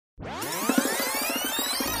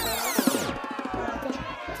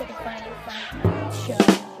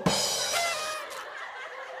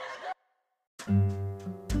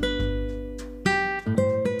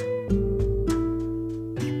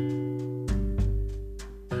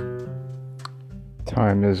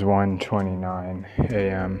Time is 1:29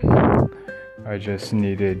 a.m. I just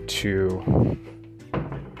needed to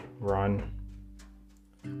run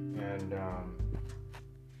and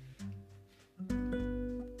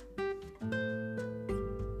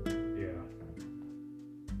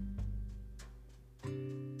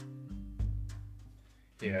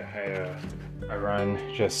I run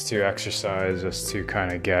just to exercise, just to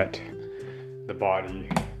kind of get the body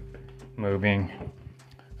moving.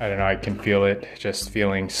 I don't know, I can feel it, just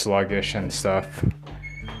feeling sluggish and stuff.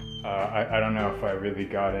 I don't know if I really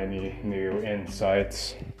got any new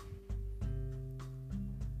insights.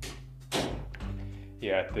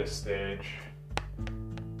 At this stage.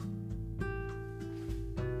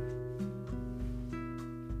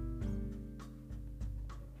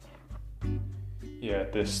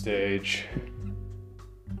 At this stage,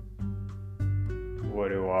 what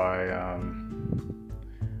do I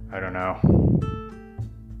don't know.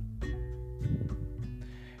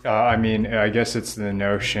 I guess it's the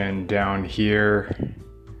notion down here,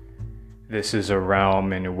 this is a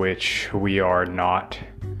realm in which we are not.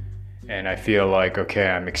 And I feel like, okay,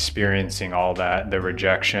 I'm experiencing all that, the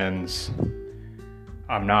rejections.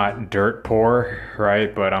 I'm not dirt poor,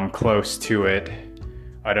 right? But I'm close to it.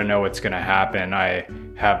 I don't know what's going to happen. I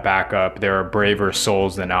have backup. There are braver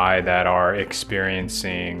souls than I that are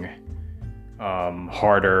experiencing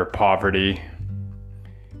harder poverty.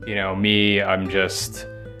 Me,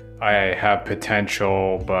 I have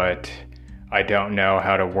potential, but I don't know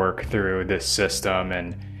how to work through this system.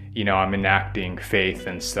 And, I'm enacting faith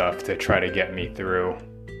and stuff to try to get me through,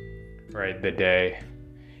 right, the day.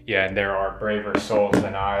 And there are braver souls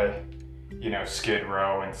than I, Skid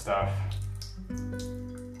Row and stuff.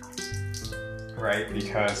 Right,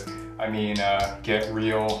 because get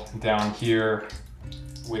real down here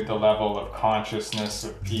with the level of consciousness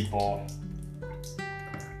of people.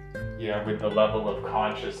 With the level of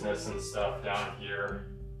consciousness and stuff down here.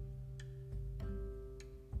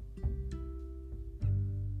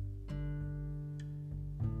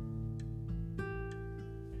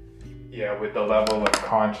 With the level of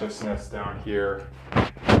consciousness down here,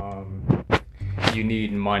 you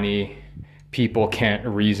need money. People can't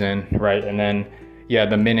reason, right? And then,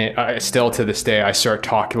 the minute, still to this day, I start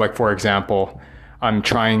talking, like, for example, I'm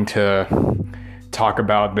trying to talk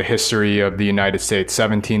about the history of the United States,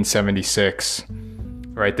 1776,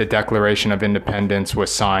 right? The Declaration of Independence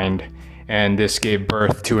was signed, and this gave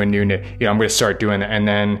birth to a new, I'm going to start doing that. And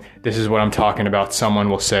then this is what I'm talking about. Someone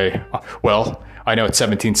will say, well, I know it's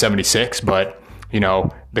 1776, but,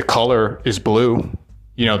 the color is blue.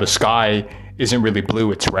 The sky isn't really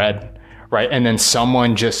blue, it's red. Right, and then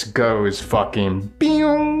someone just goes fucking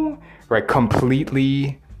bing, right,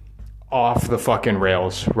 completely off the fucking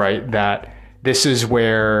rails, right? That this is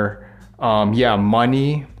where,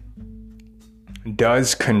 money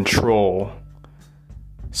does control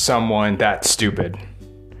someone that's stupid,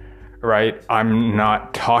 right? I'm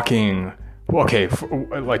not talking,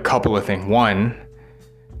 like, couple of things. One,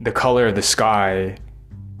 the color of the sky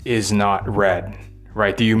is not red,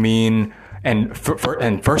 right? Do you mean... And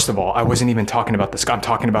first of all, I wasn't even talking about this. I'm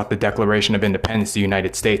talking about the Declaration of Independence of the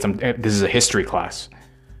United States. This is a history class.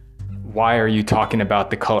 Why are you talking about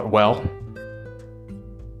the color? Well,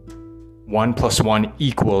 1 + 1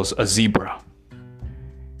 = a zebra.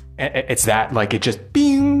 It's that, like, it just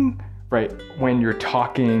bing, right? When you're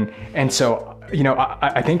talking. And so,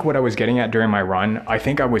 I think what I was getting at during my run, I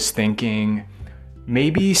think I was thinking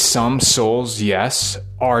maybe some souls, yes,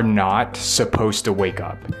 are not supposed to wake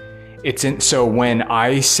up. So when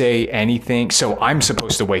I say anything, so I'm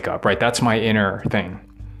supposed to wake up, right? That's my inner thing.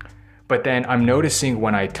 But then I'm noticing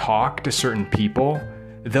when I talk to certain people,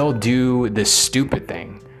 they'll do this stupid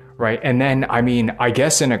thing, right? And then, I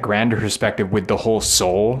guess in a grander perspective with the whole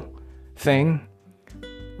soul thing,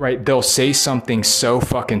 right? They'll say something so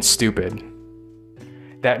fucking stupid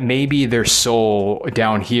that maybe their soul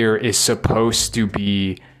down here is supposed to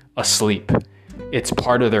be asleep. It's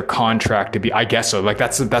part of their contract to be, I guess so. Like,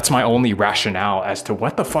 that's my only rationale as to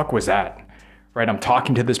what the fuck was that, right? I'm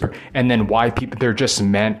talking to this person, and then why people, they're just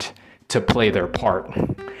meant to play their part.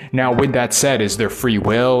 Now, with that said, is there free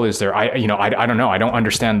will? Is there, I don't know. I don't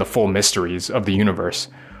understand the full mysteries of the universe.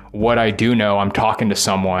 What I do know, I'm talking to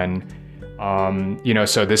someone,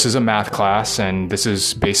 so this is a math class, and this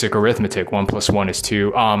is basic arithmetic. 1 + 1 =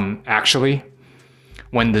 2. Actually,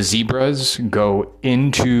 when the zebras go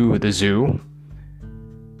into the zoo,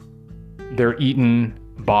 they're eaten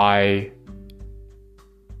by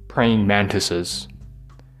praying mantises.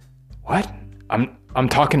 What? I'm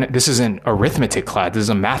talking, this is an arithmetic class. This is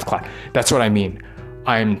a math class. That's what I mean.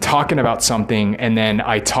 I'm talking about something, and then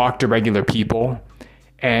I talk to regular people,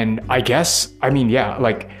 And I guess, I mean, yeah,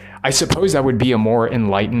 like, I suppose that would be a more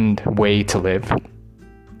enlightened way to live.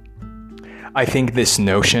 I think this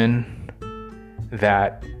notion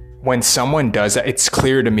that when someone does that, it's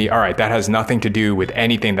clear to me, all right, that has nothing to do with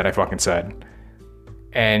anything that I fucking said.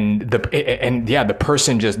 And the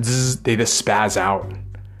person just, they just spaz out,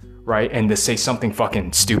 right? And they say something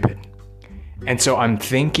fucking stupid. And so I'm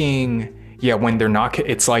thinking, yeah, when they're not,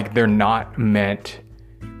 it's like they're not meant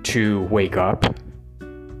to wake up.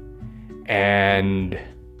 And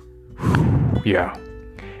yeah.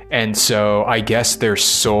 And so I guess their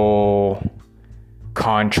sole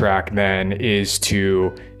contract then is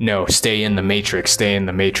to, no, stay in the matrix, stay in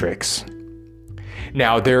the matrix.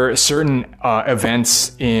 Now, there are certain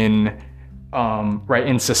events in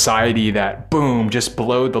society that, boom, just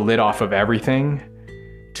blow the lid off of everything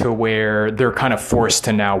to where they're kind of forced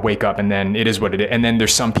to now wake up, and then it is what it is. And then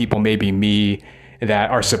there's some people, maybe me,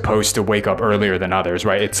 that are supposed to wake up earlier than others,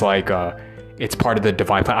 right? It's like, it's part of the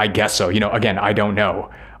divine plan. I guess so. Again, I don't know.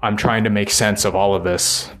 I'm trying to make sense of all of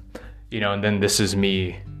this, and then this is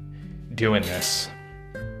me doing this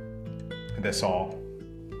all.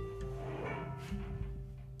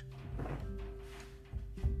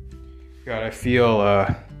 God, I feel,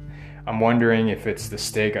 I'm wondering if it's the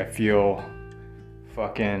steak. I feel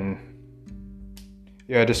fucking,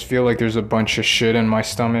 I just feel like there's a bunch of shit in my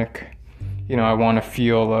stomach. I want to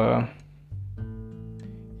feel,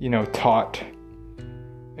 taut.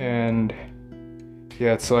 And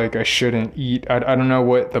yeah, it's like I shouldn't eat. I don't know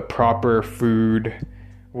what the proper food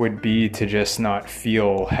would be to just not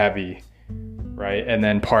feel heavy, right? And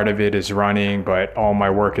then part of it is running, but all my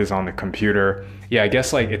work is on the computer. Yeah, I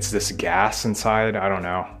guess like it's this gas inside. I don't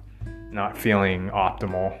know. Not feeling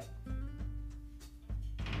optimal.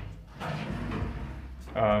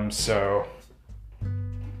 So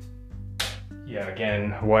yeah,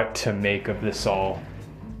 again, what to make of this all.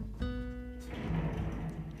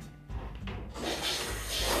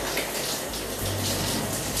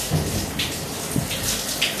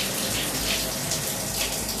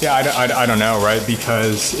 Yeah, I don't know, right?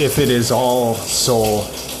 Because if it is all soul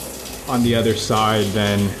on the other side,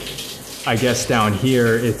 then I guess down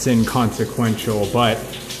here it's inconsequential. But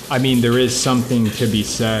I mean, there is something to be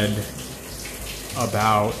said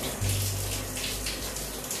about,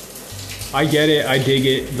 I get it, I dig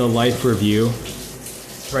it, the life review,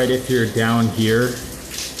 right? If you're down here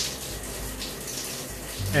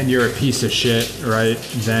and you're a piece of shit, right?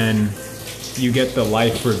 Then you get the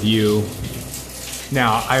life review.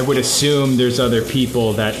 Now, I would assume there's other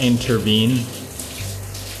people that intervene,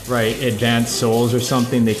 right? Advanced souls or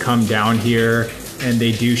something, they come down here and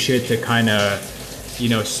they do shit to kind of,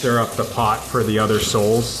 stir up the pot for the other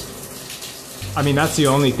souls. I mean, that's the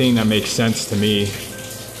only thing that makes sense to me.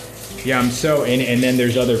 Yeah, and then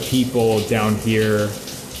there's other people down here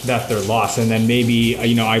that they're lost. And then maybe,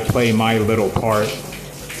 I play my little part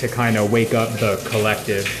to kind of wake up the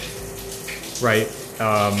collective, right?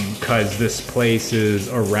 Because this place is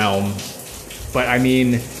a realm. But I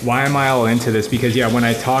mean, why am I all into this? Because yeah, when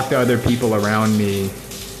I talk to other people around me,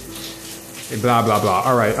 blah blah blah.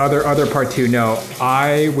 All right, other part two. No,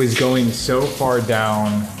 I was going so far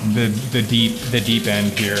down the deep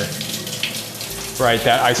end here, right?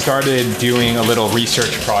 That I started doing a little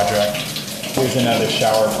research project. Here's another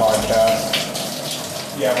shower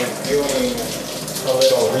podcast. Yeah, I was doing a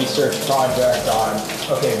little research project on,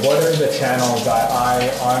 okay, what are the channels that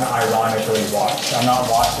I unironically watch? I'm not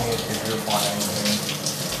watching it to group on anything.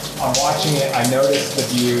 I'm watching it, I notice the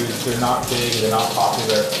views, they're not big, they're not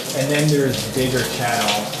popular. And then there's bigger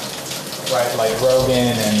channels, right, like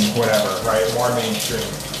Rogan and whatever, right, more mainstream.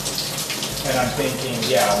 And I'm thinking,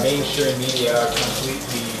 yeah, mainstream media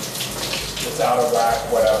completely, it's out of whack,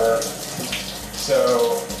 whatever.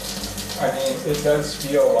 So, I mean, it does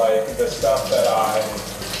feel like the stuff that I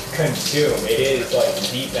consume, it is like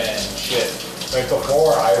deep end shit. Like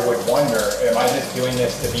before, I would wonder, am I just doing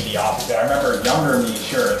this to be the opposite? I remember younger me,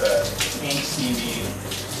 sure, the angsty me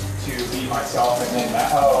to be myself, and then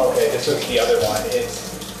that, oh, okay, this was the other one.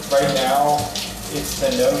 It's right now, it's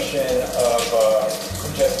the notion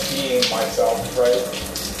of just being myself, right?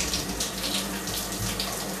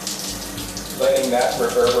 Letting that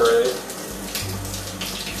reverberate.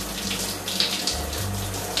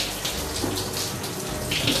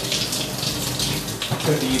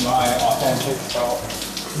 To be my authentic self.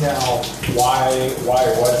 Now, why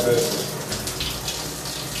was this?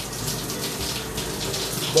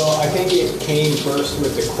 Well, I think it came first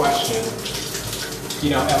with the question,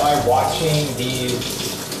 am I watching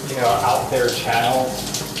these, out there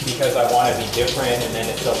channels because I want to be different and then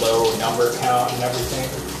it's a low number count and everything?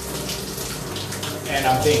 And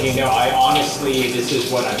I'm thinking, no, I honestly, this is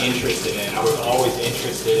what I'm interested in. I was always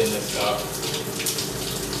interested in this stuff.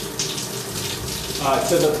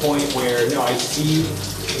 To the point where, no, I see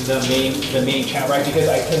the main channel, right? Because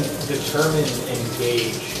I can determine and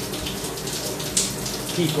gauge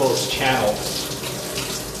people's channels,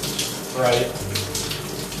 right?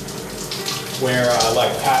 Where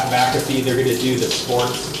like Pat McAfee, they're gonna do the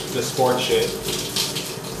sports shit.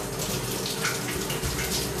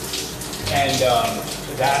 And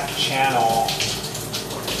that channel,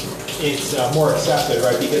 it's more accepted,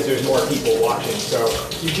 right? Because there's more people watching. So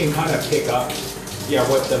you can kind of pick up, yeah,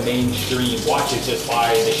 what the mainstream watches just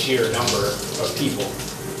by the sheer number of people.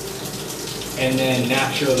 And then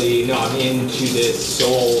naturally, no, I'm into this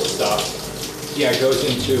soul stuff. Yeah, it goes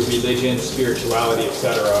into religion, spirituality,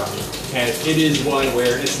 etc. And it is one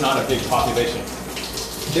where it's not a big population.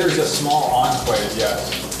 There's a small enclave,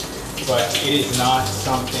 yes. But it is not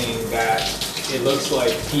something that it looks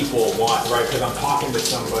like people want, right? Because I'm talking to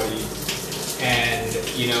somebody and,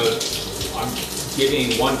 you know, I'm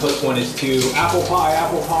giving 1 + 1 is 2, apple pie,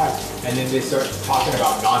 and then they start talking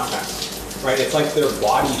about nonsense, right? It's like their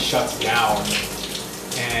body shuts down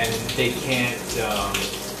and they can't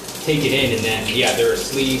take it in, and then, yeah, they're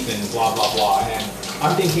asleep and blah, blah, blah. And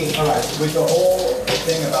I'm thinking, all right, with the whole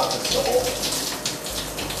thing about the soul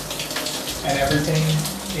and everything,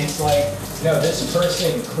 it's like, no, this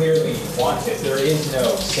person clearly wants it. There is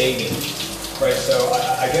no saving, right? So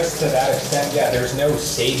I guess to that extent, yeah, there's no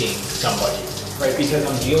saving somebody, right? Because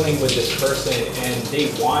I'm dealing with this person and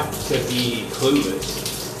they want to be clueless,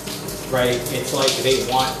 right? It's like they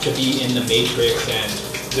want to be in the matrix and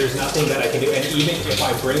there's nothing that I can do. And even if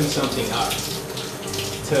I bring something up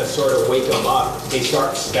to sort of wake them up, they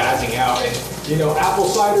start spazzing out and, you know, apple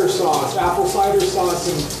cider sauce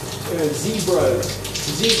and zebras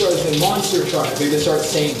and monster trucks. They just start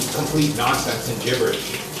saying complete nonsense and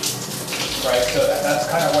gibberish, right? So that's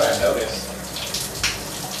kind of what I noticed,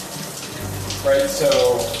 right?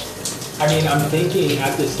 So, I mean, I'm thinking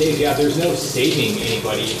at this stage, yeah, there's no saving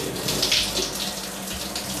anybody,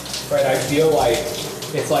 right? I feel like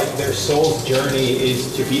it's like their soul's journey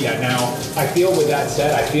is to be that. Now, I feel with that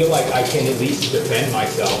said, I feel like I can at least defend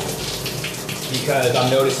myself because I'm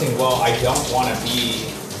noticing, well, I don't want to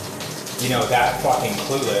be, you know, that fucking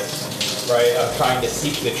clueless, right? I'm trying to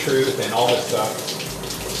seek the truth and all this stuff.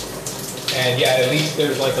 And yeah, at least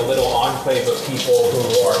there's like a little enclave of people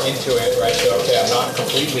who are into it, right? So, okay, I'm not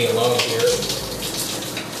completely alone here.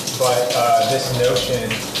 But this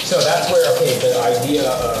notion, so that's where, okay, the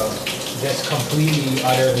idea of just completely,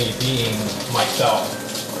 utterly being myself,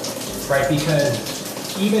 right? Because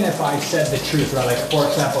even if I said the truth, right? Like, for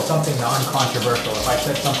example, something non-controversial, if I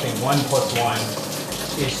said something 1 + 1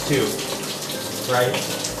 is 2, right?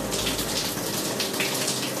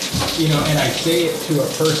 You know, and I say it to a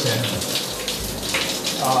person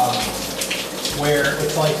where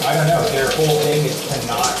it's like, I don't know, their whole thing is to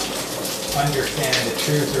not understand the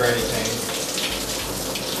truth or anything.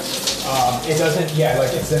 It doesn't, yeah,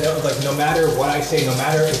 like it's like no matter what I say, no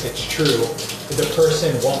matter if it's true, the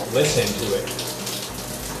person won't listen to it,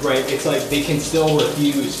 right? It's like they can still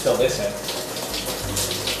refuse to listen.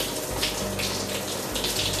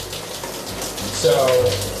 So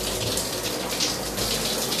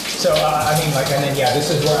I mean, like, and then yeah, this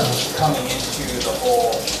is where I'm coming into the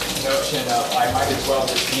whole notion of I might as well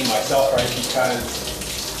just be myself, right? Because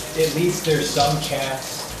at least there's some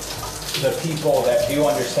chance the people that do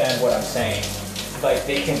understand what I'm saying, like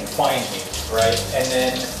they can find me, right? And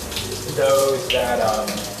then those that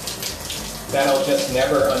that'll just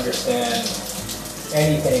never understand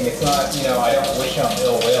anything. It's not, you know, I don't wish them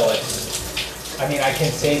ill will. It's, I mean, I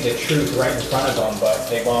can say the truth right in front of them, but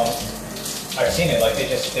they won't. I've seen it. Like they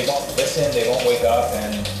won't listen. They won't wake up,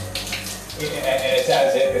 and it's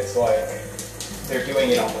as if it's like they're doing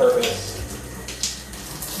it on purpose.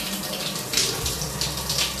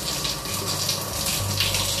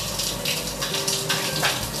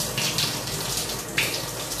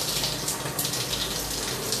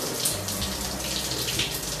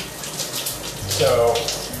 So,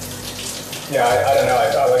 yeah, I don't know,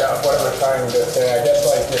 like what I'm trying to say, I guess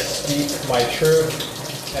like just speak my truth,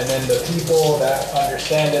 and then the people that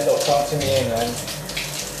understand it, they'll come to me, and then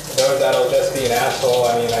those that'll just be an asshole,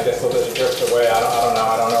 I mean, I guess they'll just drift away, I don't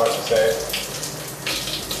know what to say.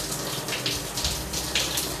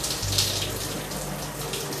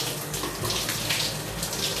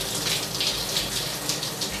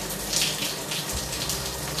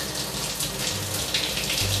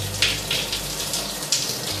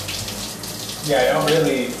 Yeah, I don't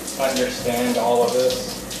really understand all of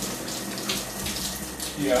this.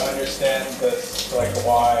 You know, understand this, like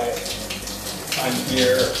why I'm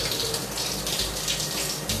here.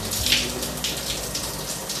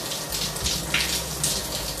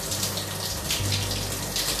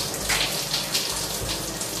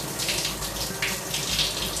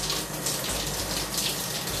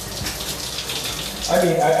 I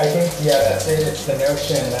mean, I think, yeah, that's it. It's the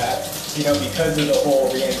notion that, you know, because of the whole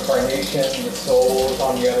reincarnation, the souls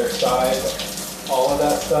on the other side, all of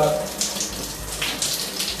that stuff.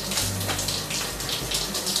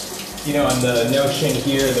 You know, and the notion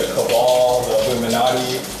here, the cabal, the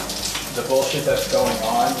Illuminati, the bullshit that's going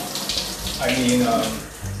on. I mean,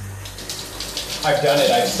 I've done it.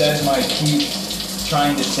 I've said my piece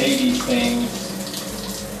trying to say these things.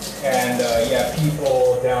 And yeah,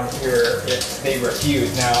 people down here, they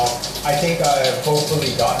refuse. Now, I think I've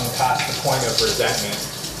hopefully gotten past the point of resentment.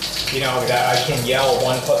 You know, that I can yell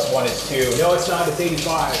 1 + 1 is 2. No, it's not, it's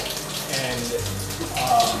 85. And,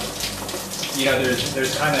 you know,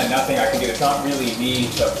 there's kind of nothing I can do. It's not really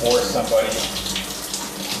me to force somebody.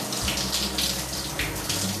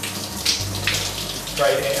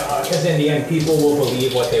 Right, because in the end, people will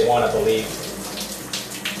believe what they want to believe.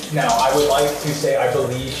 Now, I would like to say I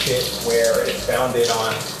believe shit where it's founded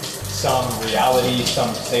on some reality,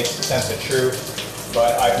 some sense of truth,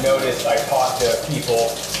 but I've noticed I talk to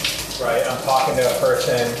people, right? I'm talking to a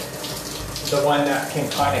person, the one that can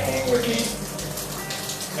kind of hang with me,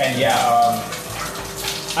 and yeah,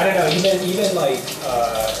 I don't know, even like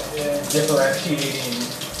differentiating,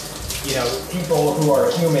 you know, people who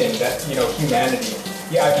are human, that, you know, humanity.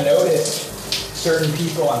 Yeah, I've noticed certain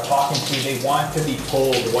people I'm talking to, they want to be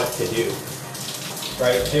told what to do,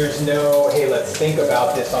 right? There's no, hey, let's think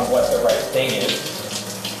about this on what the right thing is.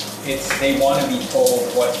 It's, they want to be told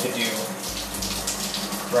what to do,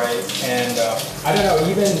 right? And I don't know,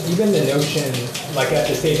 even the notion, like at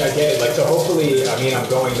this stage, I get it. Like, so hopefully, I mean, I'm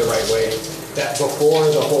going the right way. That before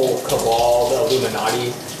the whole cabal, the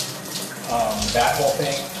Illuminati, that whole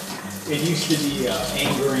thing, it used to be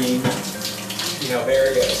angering, you know,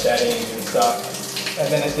 very upsetting and stuff. And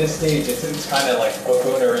then at this stage, it's kind of like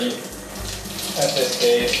buffoonery at this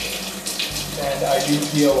stage. And I do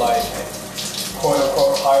feel like, quote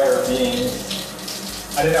unquote, higher beings.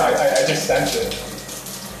 I don't know, I just sense it.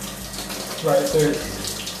 Right, because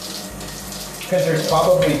there's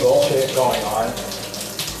probably bullshit going on.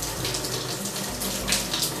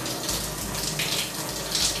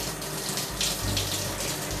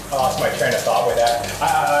 I lost my train of thought with that.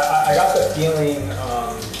 I got the feeling,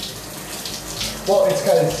 well, it's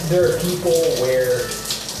because there are people where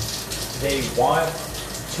they want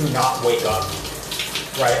to not wake up,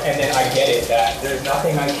 right? And then I get it that there's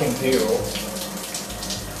nothing I can do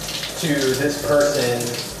to this person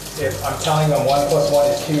if I'm telling them 1 + 1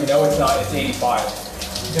 is 2. No, it's not, it's 85.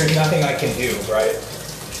 There's nothing I can do, right?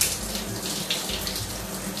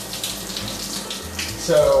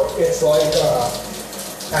 So it's like,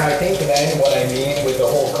 and I think then what I mean with the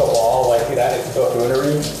whole cabal, like that is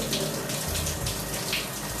buffoonery.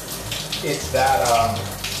 It's that,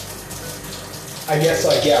 I guess,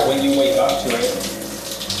 like, yeah, when you wake up to it.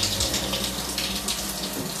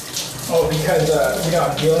 Oh, because, you know,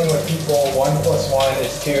 I'm dealing with people, 1 + 1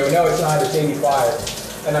 is 2. No, it's not, it's 85.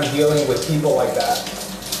 And I'm dealing with people like that.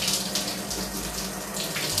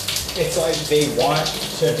 It's like they want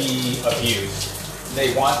to be abused.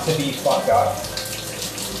 They want to be fucked up.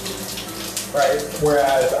 Right?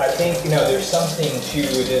 Whereas I think, you know, there's something to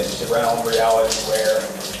this realm reality where,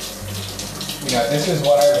 you know, this is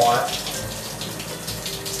what I want.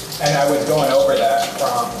 And I was going over that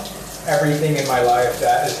from everything in my life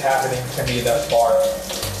that is happening to me thus far.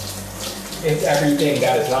 It's everything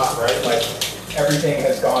that is not, right? Like, everything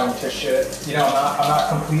has gone to shit. You know, I'm not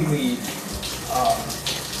completely,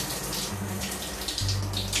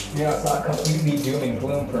 you know, it's not completely doom and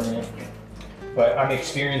gloom for me. But I'm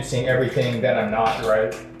experiencing everything that I'm not,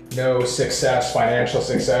 right? No success, financial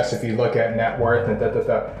success, if you look at net worth and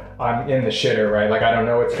I'm in the shitter, right? Like, I don't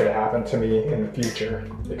know what's gonna happen to me in the future,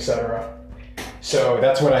 etc. So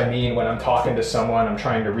that's what I mean when I'm talking to someone, I'm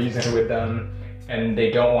trying to reason with them, and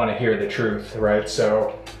they don't wanna hear the truth, right?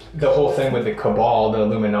 So the whole thing with the cabal, the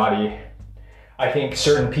Illuminati, I think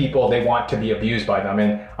certain people, they want to be abused by them.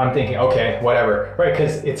 And I'm thinking, okay, whatever, right?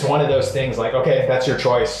 Because it's one of those things like, okay, that's your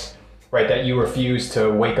choice. Right, that you refuse to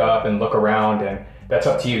wake up and look around, and that's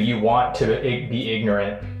up to you. You want to be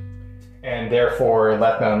ignorant, and therefore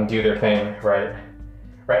let them do their thing, right?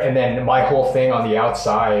 Right, and then my whole thing on the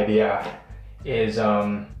outside, yeah, is,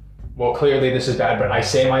 well, clearly this is bad, but I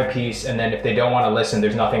say my piece, and then if they don't want to listen,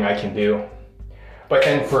 there's nothing I can do. But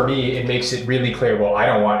then for me, it makes it really clear, well, I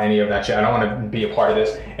don't want any of that shit. I don't want to be a part of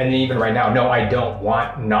this. And then even right now, no, I don't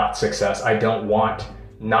want not success. I don't want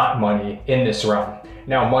not money in this realm.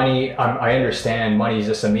 Now money, I understand money is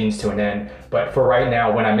just a means to an end, but for right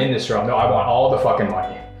now, when I'm in this realm, no, I want all the fucking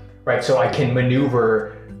money, right? So I can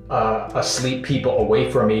maneuver asleep people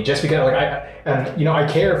away from me just because I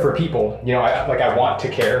care for people, I want to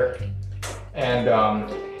care. And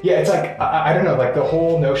it's like, I don't know, like the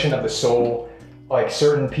whole notion of the soul, like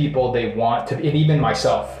certain people, they want to, and even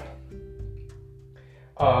myself,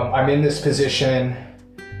 I'm in this position,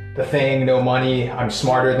 the thing, no money, I'm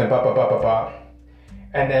smarter than blah, blah, blah, blah, blah.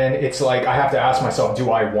 And then it's like, I have to ask myself,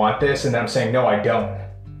 do I want this? And then I'm saying, no, I don't,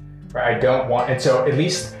 right? I don't want, and so at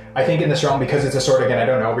least I think in this realm, because it's a sword, again, I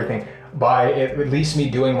don't know everything, by at least me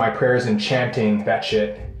doing my prayers and chanting that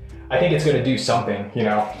shit, I think it's gonna do something,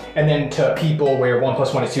 And then to people where 1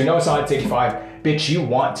 + 1 is 2, no, it's not, it's 85, bitch, you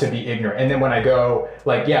want to be ignorant. And then when I go,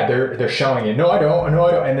 like, yeah, they're showing it, no, I don't,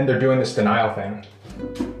 and then they're doing this denial thing.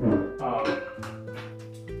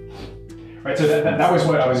 Right, so that was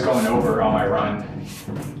what I was going over on my run,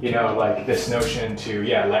 like this notion to,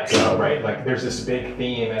 let go, right? Like there's this big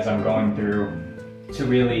theme as I'm going through to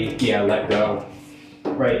really, let go,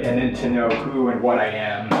 right? And then to know who and what I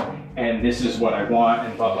am, and this is what I want,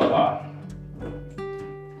 and blah, blah, blah.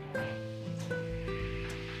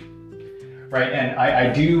 Right, and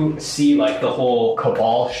I do see like the whole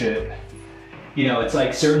cabal shit. It's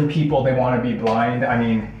like certain people, they want to be blind. I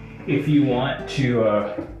mean, if you want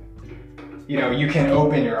to, you can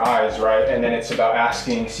open your eyes, right? And then it's about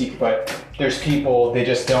asking, seek, but there's people, they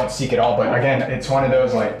just don't seek at all. But again, it's one of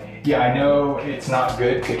those like, I know it's not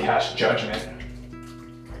good to cast judgment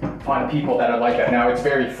on people that are like that. Now, it's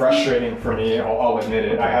very frustrating for me, I'll admit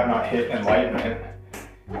it. I have not hit enlightenment.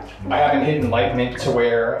 I haven't hit enlightenment to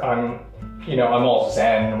where I'm all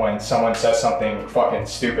zen when someone says something fucking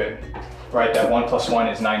stupid, right? That 1 + 1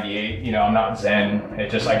 is 98. I'm not zen.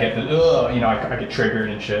 It just, I get I get triggered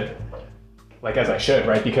and shit. Like as I should,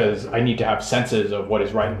 right? Because I need to have senses of what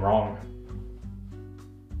is right and wrong.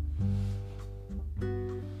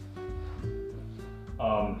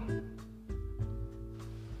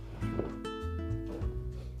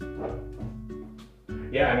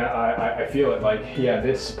 And I feel it like,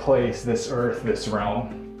 this place, this earth, this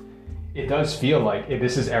realm, it does feel like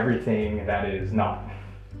this is everything that is not,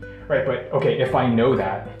 right? But okay, if I know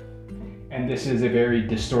that, and this is a very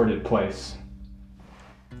distorted place,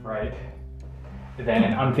 right?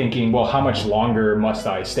 Then I'm thinking, well, how much longer must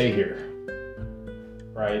I stay here,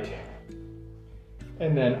 right?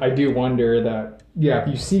 And then I do wonder that, if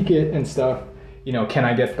you seek it and stuff, can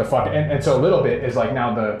I get the fuck, and so a little bit is like,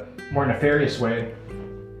 now the more nefarious way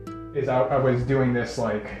is I was doing this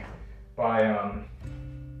like by,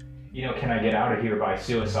 can I get out of here by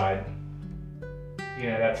suicide?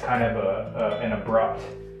 That's kind of an abrupt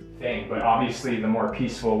thing, but obviously the more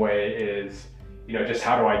peaceful way is, just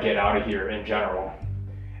how do I get out of here in general?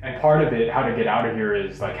 And part of it, how to get out of here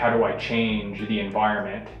is like, how do I change the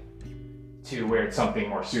environment to where it's something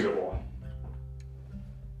more suitable?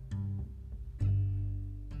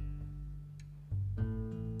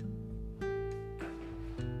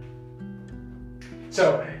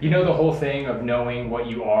 So, the whole thing of knowing what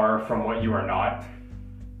you are from what you are not?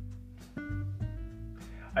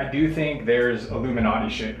 I do think there's Illuminati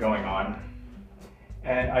shit going on.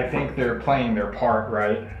 And I think they're playing their part,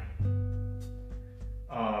 right?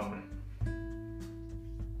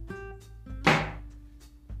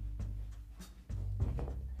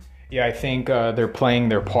 I think they're playing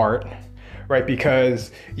their part, right?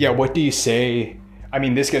 Because, what do you say? I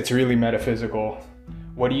mean, this gets really metaphysical.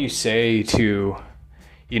 What do you say to,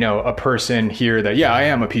 a person here that, I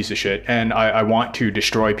am a piece of shit and I want to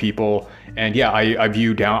destroy people. And I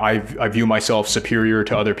view myself superior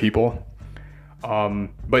to other people.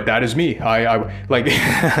 But that is me. I like,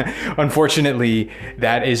 unfortunately,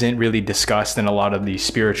 that isn't really discussed in a lot of these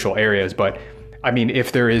spiritual areas. But I mean,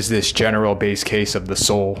 if there is this general base case of the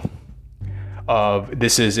soul, of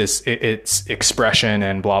this is its expression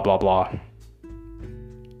and blah, blah, blah.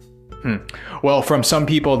 Well, from some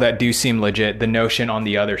people that do seem legit, the notion on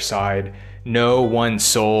the other side, no one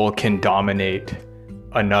soul can dominate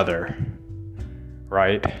another,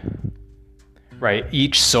 right? Right.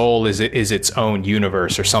 Each soul is its own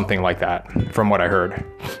universe or something like that, from what I heard.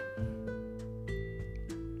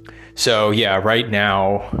 So right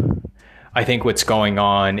now, I think what's going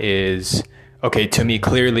on is, okay, to me,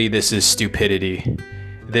 clearly this is stupidity.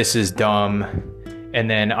 This is dumb. And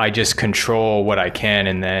then I just control what I can.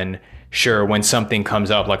 And then sure, when something comes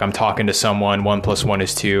up, like I'm talking to someone, 1 + 1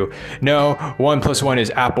 is 2. No, 1 + 1 is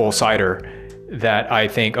apple cider. That I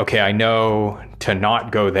think, okay, I know to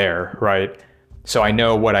not go there, right? So I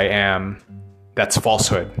know what I am. That's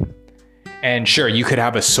falsehood. And sure, you could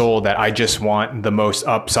have a soul that I just want the most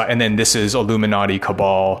upside, and then this is Illuminati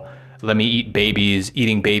cabal. Let me eat babies.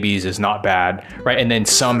 Eating babies is not bad, right? And then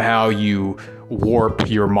somehow you warp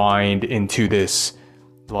your mind into this,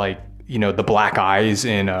 like, you know, the black eyes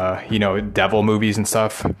in, you know, devil movies and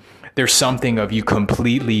stuff. There's something of you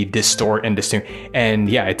completely distort and distinct. And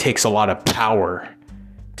yeah, it takes a lot of power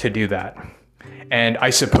to do that. And I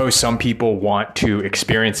suppose some people want to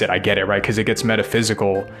experience it. I get it, right? Because it gets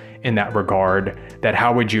metaphysical in that regard, that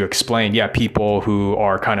how would you explain, yeah, people who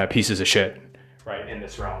are kind of pieces of shit, right, in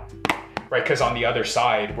this realm, right? Because on the other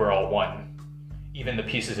side, we're all one, even the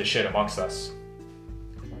pieces of shit amongst us,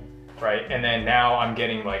 right? And then now I'm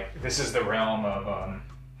getting like, this is the realm of,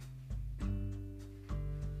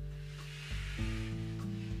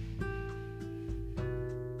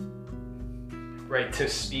 right, to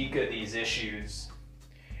speak of these issues.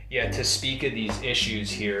 Yeah, to speak of these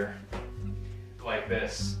issues here, like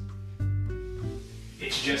this,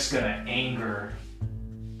 it's just gonna anger.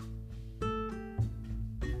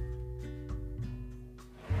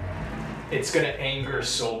 It's gonna anger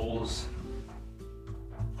souls,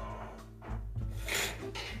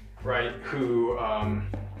 right, who,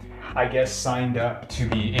 I guess signed up to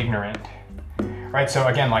be ignorant, right? So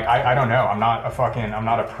again, like, I don't know, I'm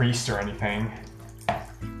not a priest or anything.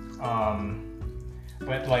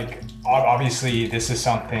 But like, obviously this is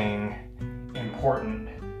something important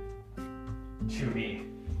to me,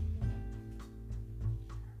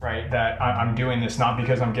 right? That I'm doing this not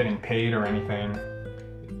because I'm getting paid or anything.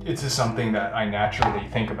 It's just something that I naturally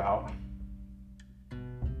think about,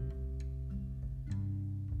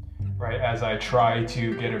 right? As I try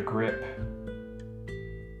to get a grip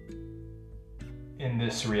in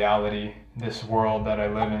this reality, this world that I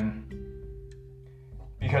live in.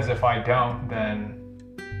 Because if I don't, then,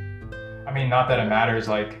 I mean, not that it matters,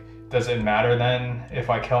 like, does it matter then if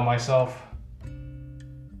I kill myself?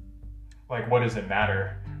 Like, what does it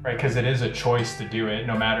matter, right? Because it is a choice to do it,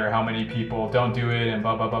 no matter how many people don't do it and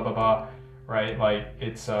blah, blah, blah, blah, blah, right? Like,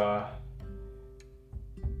 it's, yeah,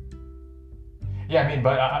 I mean,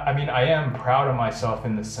 but I am proud of myself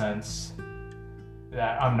in the sense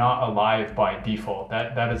that I'm not alive by default.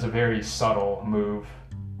 That is a very subtle move.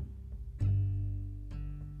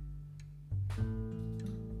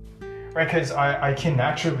 Right, because I can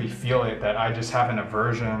naturally feel it, that I just have an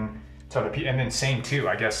aversion to other people. And then same too,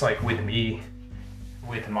 I guess, like with me,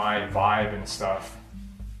 with my vibe and stuff.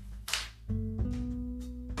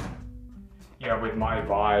 Yeah, with my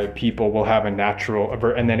vibe, people will have a natural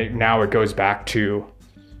and then now it goes back to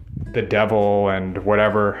the devil and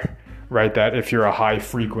whatever, right? That if you're a high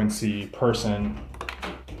frequency person,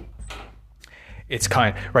 it's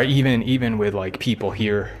kind, right? Even with like people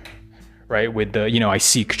here, right, with the, you know, I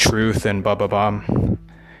seek truth and blah, blah, blah,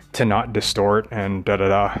 to not distort and da, da,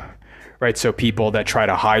 da, right? So people that try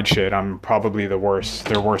to hide shit, I'm probably their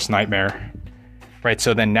worst nightmare, right?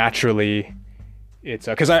 So then naturally, it's,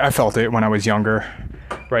 because I felt it when I was younger,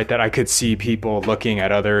 right, that I could see people looking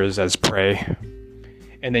at others as prey.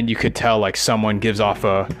 And then you could tell, like, someone gives off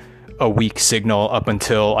a weak signal up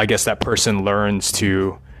until, I guess, that person learns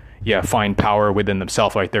to, yeah, find power within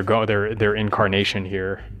themselves, like their incarnation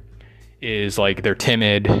here is like they're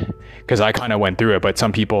timid, because I kind of went through it, but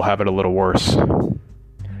some people have it a little worse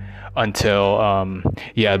until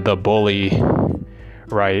yeah, the bully,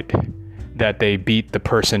 right, that they beat the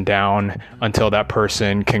person down until that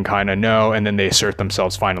person can kind of know, and then they assert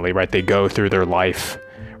themselves finally, right? They go through their life,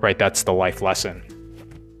 right? That's the life lesson.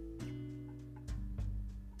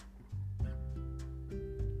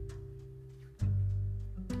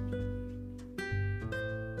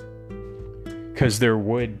 Because there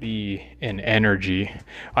would be an energy.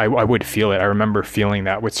 I would feel it. I remember feeling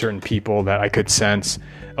that with certain people, that I could sense,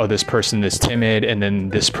 oh, this person is timid, and then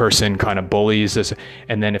this person kind of bullies this.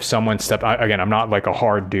 And then if someone again, I'm not like a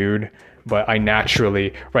hard dude, but I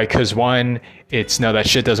naturally, right? Because one, it's, no, that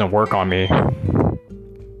shit doesn't work on me.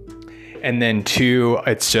 And then two,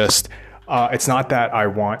 it's just, it's not that I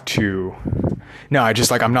want to, no, I just,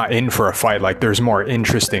 like, I'm not in for a fight. Like, there's more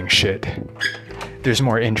interesting shit. There's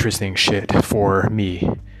more interesting shit for me,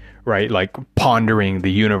 right? Like pondering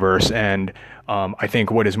the universe. And I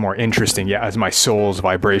think what is more interesting, yeah, as my soul's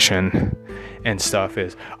vibration and stuff,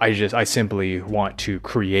 is I simply want to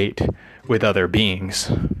create with other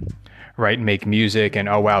beings, right? Make music and,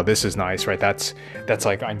 oh wow, this is nice, right? That's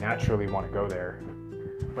like, I naturally want to go there.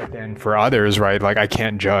 But then for others, right, like I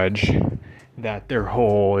can't judge that their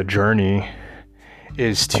whole journey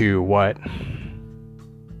is to what?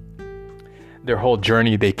 Their whole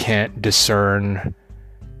journey, they can't discern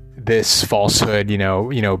this falsehood, you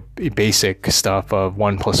know, basic stuff of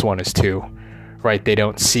 1 + 1 is 2, right? They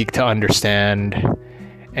don't seek to understand.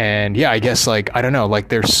 And yeah, I guess like, I don't know, like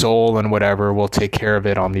their soul and whatever will take care of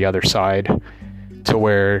it on the other side, to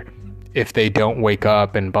where if they don't wake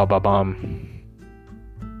up and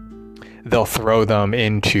they'll throw them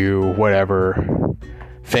into whatever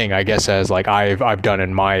thing, I guess, as like I've done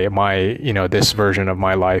in my this version of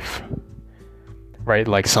my life, right?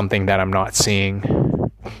 Like something that I'm not seeing.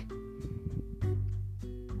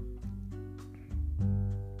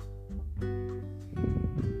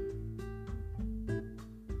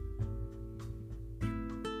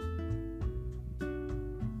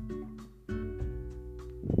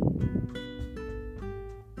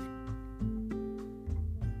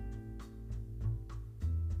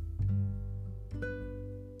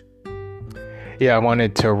 Yeah, I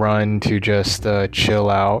wanted to run to just chill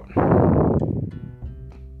out.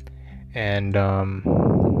 And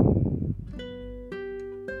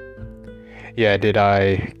yeah, did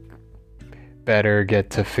I better get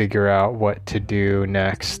to figure out what to do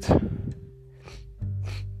next?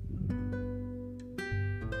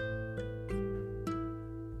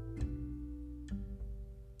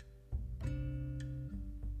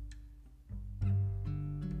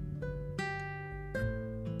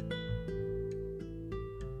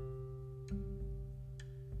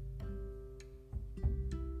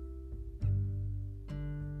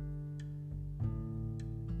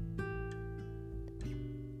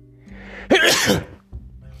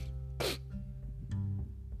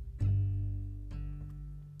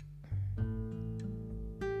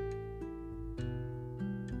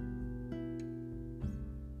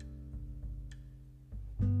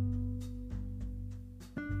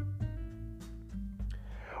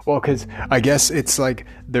 Well, because I guess it's like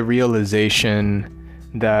the realization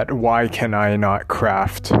that why can I not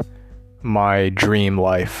craft my dream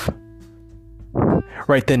life?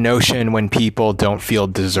 Right, the notion when people don't feel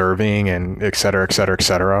deserving and et cetera, et cetera, et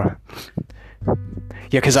cetera.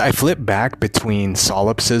 Yeah, because I flip back between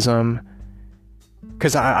solipsism,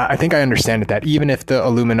 because I think I understand it, that even if the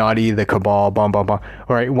Illuminati, the Cabal, blah, blah, blah,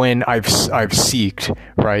 right, when I've seeked,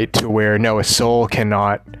 right, to where, no, a soul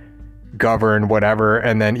cannot govern whatever,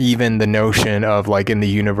 and then even the notion of like in the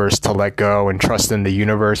universe to let go and trust in the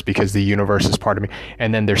universe because the universe is part of me,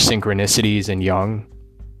 and then there's synchronicities and Jung,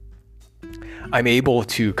 I'm able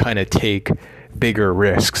to kind of take bigger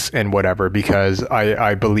risks and whatever because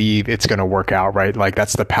I believe it's going to work out, right? Like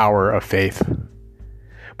that's the power of faith.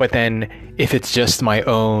 But then if it's just my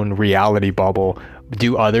own reality bubble,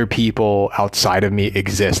 do other people outside of me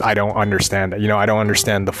exist? I don't understand that. I don't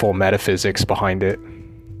understand the full metaphysics behind it.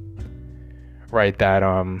 Right, that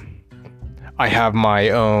I have my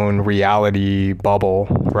own reality bubble,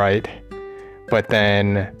 right? But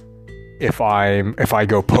then if I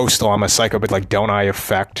go postal, I'm a psycho, but like don't I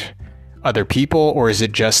affect other people, or is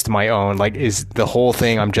it just my own, like is the whole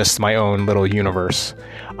thing I'm just my own little universe?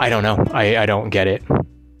 I don't know. I don't get it.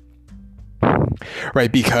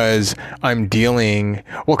 Right, because I'm dealing,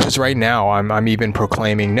 well, because right now I'm even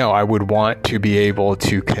proclaiming, no, I would want to be able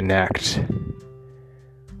to connect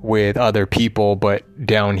with other people, but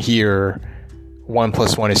down here 1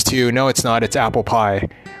 + 1 is 2. No, it's not, it's apple pie,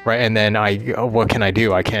 right? And then what can I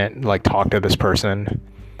do? I can't like talk to this person.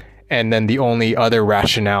 And then the only other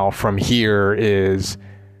rationale from here is,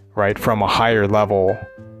 right, from a higher level,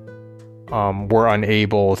 we're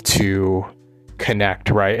unable to connect,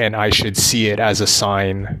 right? And I should see it as a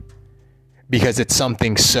sign because it's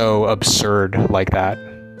something so absurd like that.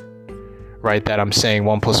 Right, that I'm saying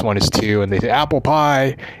 1 + 1 is 2, and they say apple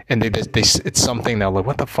pie, and they it's something that like,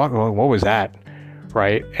 what the fuck, what was that,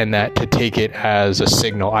 right? And that to take it as a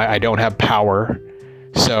signal, I don't have power,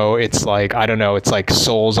 so it's like, I don't know, it's like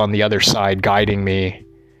souls on the other side guiding me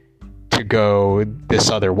to go this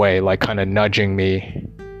other way, like kind of nudging me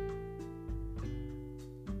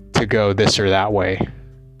to go this or that way,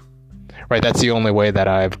 right? That's the only way that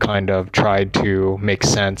I've kind of tried to make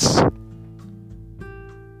sense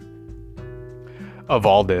of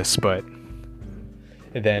all this. But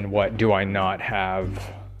then what, do I not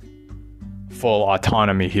have full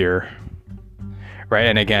autonomy here, right?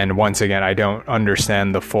 And again, once again, I don't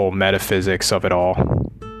understand the full metaphysics of it all.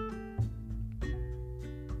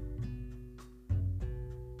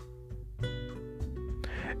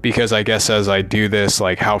 Because I guess as I do this,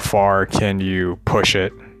 like how far can you push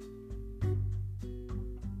it?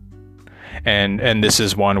 And this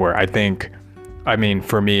is one where I think, I mean,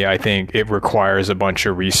 for me, I think it requires a bunch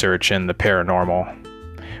of research in the paranormal,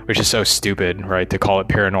 which is so stupid, right, to call it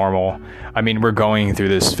paranormal. I mean, we're going through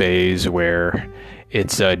this phase where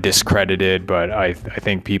it's discredited, but I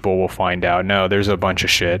think people will find out, no, there's a bunch of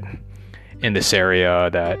shit in this area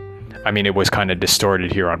that, I mean, it was kind of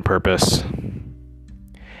distorted here on purpose.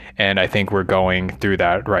 And I think we're going through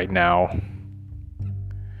that right now.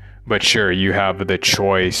 But sure, you have the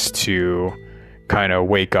choice to kind of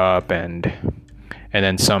wake up, and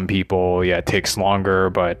then some people, yeah, it takes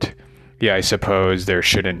longer, but yeah, I suppose there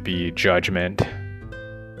shouldn't be judgment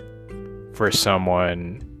for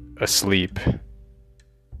someone asleep.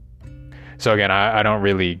 So again, I don't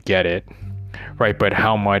really get it, right? But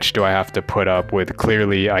how much do I have to put up with?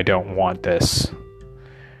 Clearly, I don't want this,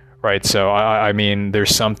 right? So I mean,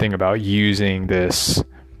 there's something about using this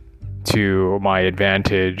to my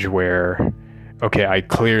advantage where, okay, I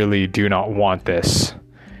clearly do not want this.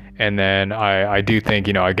 And then I do think,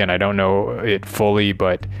 again, I don't know it fully,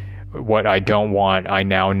 but what I don't want, I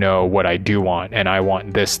now know what I do want. And I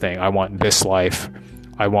want this thing. I want this life.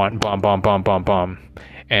 I want bum, bum, bum, bum, bum.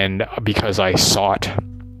 And because I sought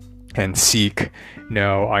and seek,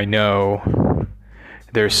 no, I know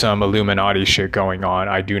there's some Illuminati shit going on.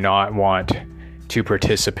 I do not want to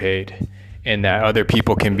participate in that. Other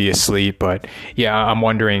people can be asleep, but yeah, I'm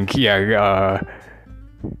wondering, because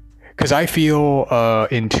I feel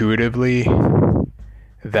intuitively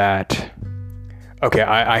that, okay,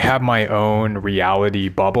 I have my own reality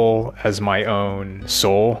bubble as my own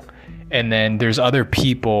soul. And then there's other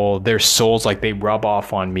people, their souls, like they rub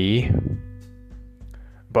off on me.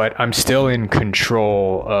 But I'm still in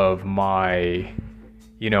control of my,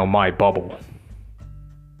 my bubble.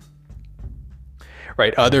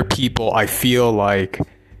 Right? Other people, I feel like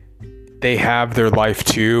they have their life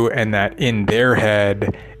too, and that in their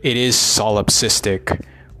head, it is solipsistic,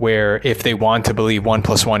 where if they want to believe 1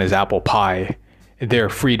 + 1 is apple pie, they're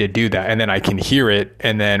free to do that. And then I can hear it.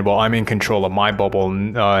 And then, well, I'm in control of my bubble.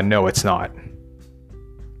 No, it's not.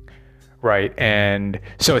 Right. And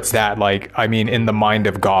so it's that, like, I mean, in the mind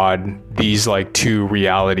of God, these like two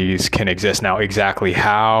realities can exist. Now, exactly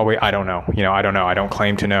how, I don't know. I don't know. I don't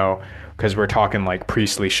claim to know, because we're talking like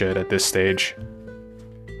priestly shit at this stage.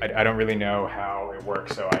 I don't really know how it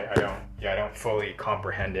works. So I don't fully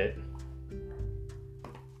comprehend it.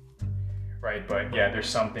 Right. But yeah, there's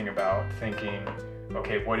something about thinking,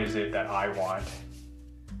 okay, what is it that I want?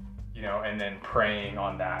 And then praying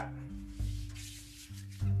on that.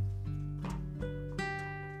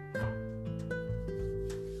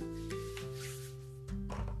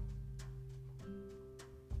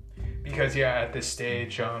 Because yeah, at this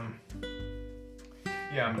stage, I'm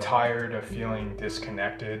tired of feeling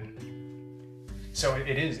disconnected. So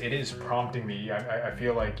it is prompting me. I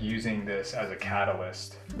feel like using this as a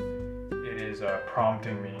catalyst. It is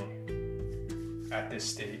prompting me at this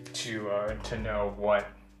state to know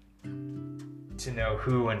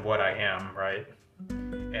who and what I am, right?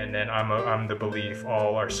 And then I'm the belief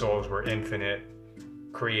all our souls were infinite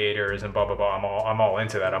creators and blah blah blah. I'm all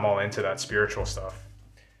into that. I'm all into that spiritual stuff.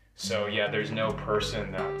 So yeah, there's no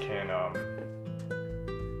person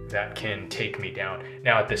that can take me down.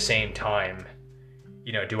 Now at the same time,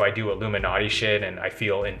 do I do Illuminati shit and I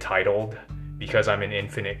feel entitled because I'm an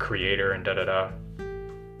infinite creator and da da da?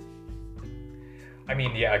 I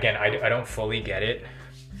mean, yeah, again, I don't fully get it,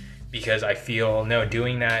 because I feel, no,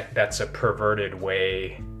 doing that's a perverted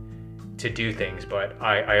way to do things. But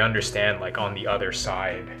I understand, like, on the other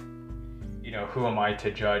side, who am I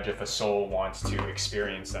to judge if a soul wants to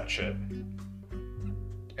experience that shit?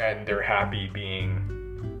 And they're happy being,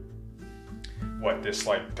 this,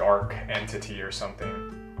 like, dark entity or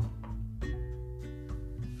something.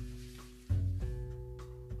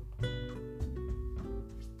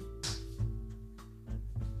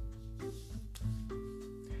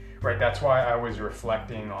 Right, that's why I was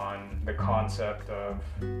reflecting on the concept of,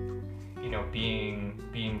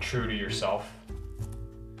 being true to yourself.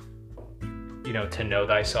 To know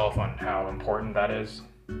thyself, on how important that is.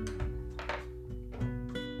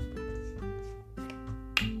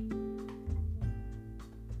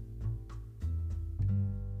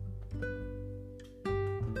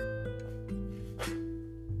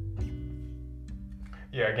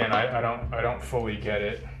 Yeah, again, I don't fully get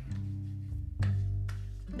it.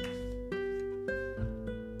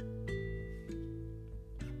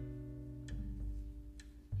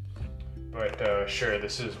 But sure,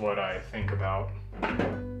 this is what I think about.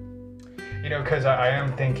 Because I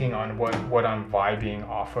am thinking on what I'm vibing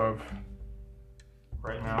off of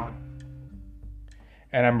right now.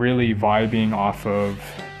 And I'm really vibing off of,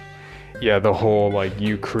 the whole, like,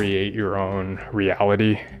 you create your own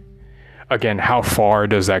reality. Again, how far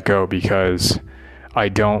does that go? Because I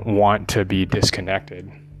don't want to be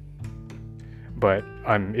disconnected, but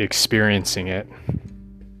I'm experiencing it.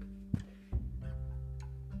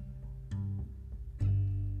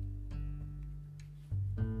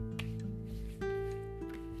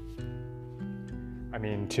 I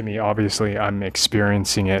mean, to me, obviously, I'm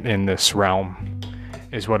experiencing it in this realm,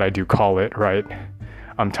 is what I do call it, right?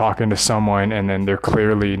 I'm talking to someone and then they're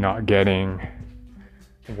clearly not getting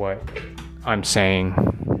what I'm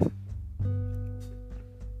saying,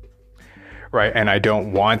 right? And I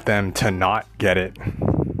don't want them to not get it,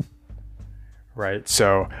 right?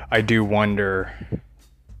 So I do wonder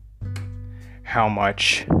how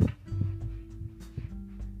much,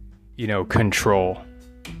 control. Hold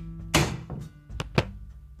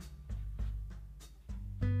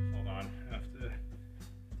on, I have to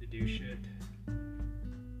do shit.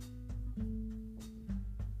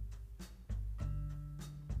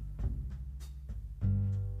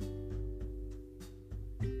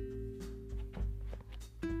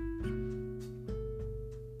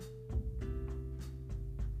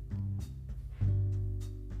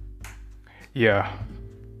 Yeah.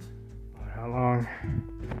 How long?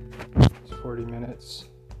 It's 40 minutes.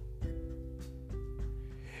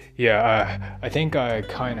 Yeah, I think I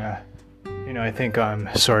kind of, I think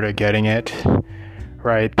I'm sort of getting it,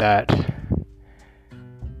 right? That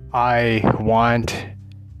I want,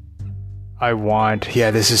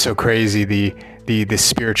 yeah, this is so crazy. The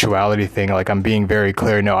spirituality thing, like I'm being very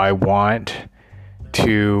clear. No, I want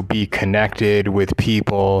to be connected with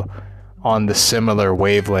people on the similar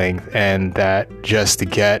wavelength, and that just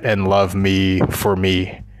get and love me for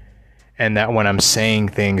me, and that when I'm saying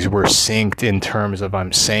things, we're synced in terms of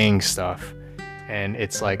I'm saying stuff, and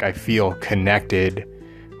it's like I feel connected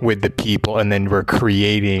with the people, and then we're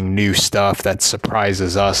creating new stuff that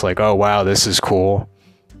surprises us, like, oh wow, this is cool,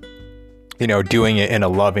 doing it in a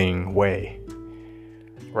loving way,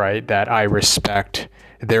 right? That I respect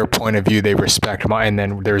their point of view, they respect mine, and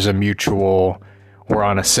then there's a mutual, we're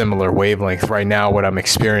on a similar wavelength. Right now, what I'm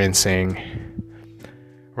experiencing,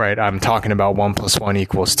 right, I'm talking about 1 + 1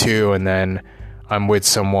 = 2, and then I'm with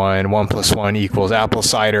someone, 1 + 1 = apple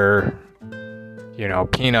cider,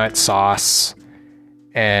 peanut sauce,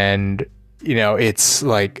 and, it's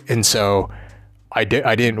like, and so I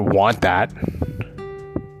didn't want that.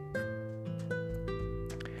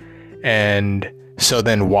 And so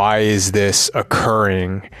then why is this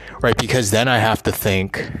occurring, right? Because then I have to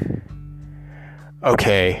think,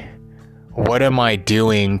 okay, what am I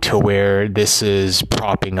doing to where this is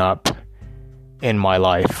propping up in my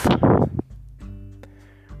life?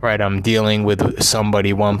 Right, I'm dealing with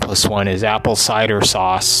somebody, 1 + 1 is apple cider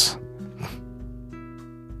sauce,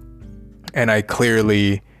 and I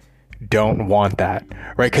clearly don't want that,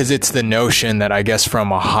 right? Because it's the notion that I guess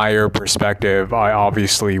from a higher perspective, I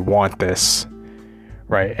obviously want this,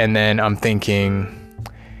 right? And then I'm thinking,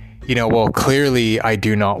 well, clearly I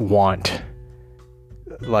do not want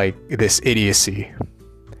like this idiocy.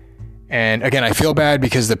 And again, I feel bad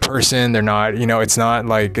because the person, they're not, it's not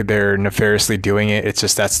like they're nefariously doing it. It's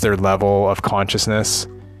just that's their level of consciousness.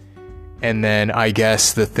 And then I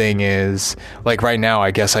guess the thing is, like right now,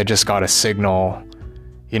 I guess I just got a signal,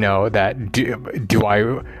 that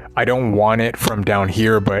do I don't want it from down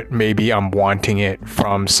here, but maybe I'm wanting it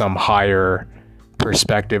from some higher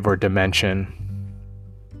perspective or dimension.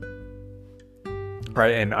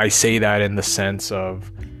 Right, and I say that in the sense of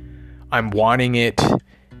I'm wanting it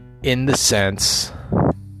in the sense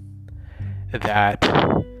that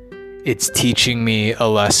it's teaching me a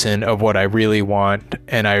lesson of what I really want,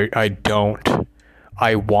 and I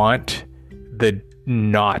want the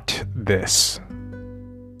not this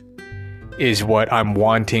is what I'm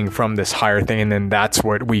wanting from this higher thing, and then that's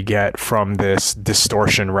what we get from this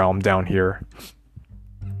distortion realm down here.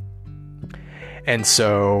 And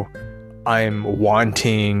so I'm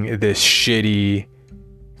wanting this shitty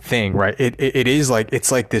thing, right? It is like,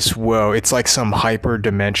 it's like this, whoa, it's like some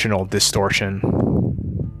hyper-dimensional distortion.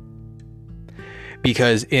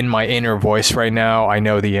 Because in my inner voice right now, I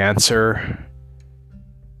know the answer.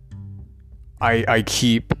 I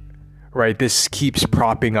keep, right, this keeps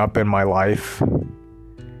propping up in my life.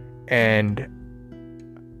 And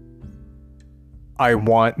I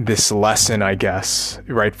want this lesson, I guess,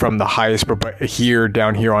 right, from the highest, but here,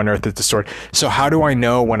 down here on earth, it's distorted. So how do I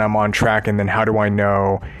know when I'm on track, and then how do I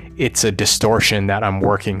know it's a distortion that I'm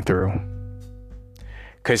working through?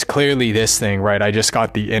 Because clearly this thing, right, I just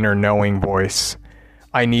got the inner knowing voice.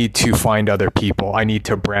 I need to find other people. I need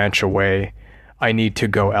to branch away. I need to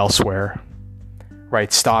go elsewhere,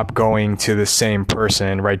 right? Stop going to the same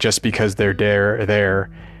person, right? Just because they're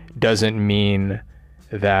there doesn't mean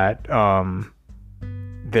that,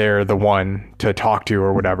 they're the one to talk to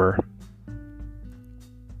or whatever,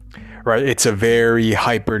 right? It's a very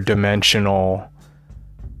hyper-dimensional,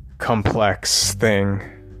 complex thing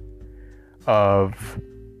of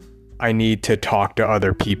I need to talk to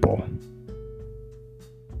other people.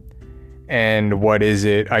 And what is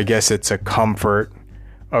it? I guess it's a comfort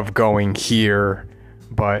of going here,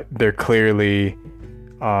 but they're clearly,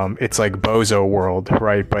 it's like bozo world,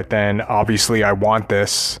 right? But then obviously I want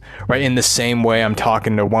this, right? In the same way I'm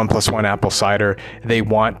talking to 1+1 apple cider, they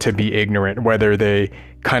want to be ignorant, whether they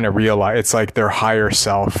kind of realize it's like their higher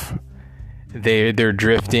self. They're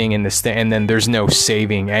drifting in this thing, and then there's no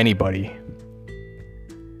saving anybody.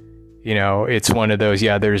 You know, it's one of those,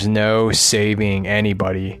 yeah, there's no saving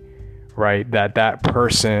anybody, right? That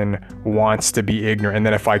person wants to be ignorant. And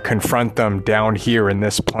then if I confront them down here in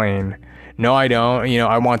this plane, no, I don't, you know,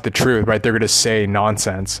 I want the truth, right? They're going to say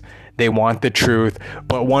nonsense. They want the truth,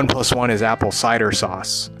 but 1+1 is apple cider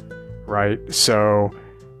sauce, right? So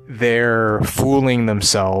they're fooling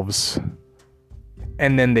themselves,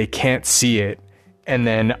 and then they can't see it. And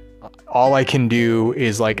then all I can do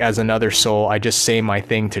is, like, as another soul, I just say my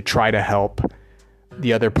thing to try to help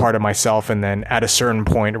the other part of myself. And then at a certain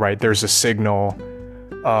point, right, there's a signal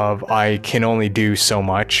of I can only do so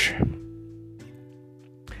much.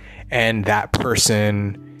 And that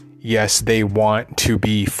person, yes, they want to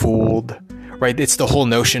be fooled, right? It's the whole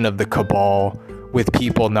notion of the cabal with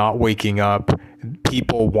people not waking up.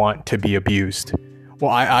 People want to be abused. Well,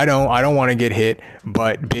 I don't want to get hit,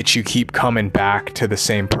 but bitch, you keep coming back to the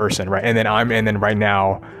same person, right? And then right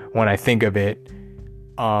now, when I think of it,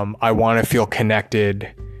 I want to feel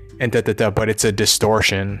connected and but it's a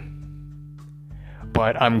distortion.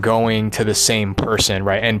 But I'm going to the same person,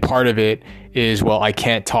 right? And part of it is, well, I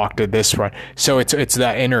can't talk to this one. So it's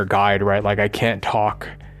that inner guide, right? Like I can't talk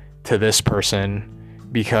to this person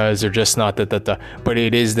because they're just not but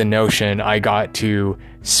it is the notion I got to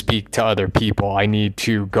speak to other people. I need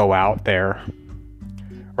to go out there,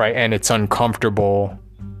 right? And it's uncomfortable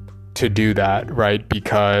to do that, right?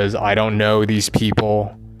 Because I don't know these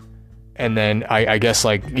people. And then I guess,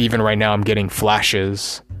 like, even right now I'm getting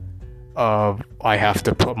flashes of I have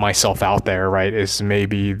to put myself out there, right? Is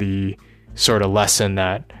maybe the sort of lesson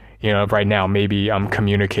that, you know, right now maybe I'm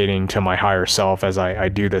communicating to my higher self as I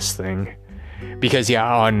do this thing. Because, yeah,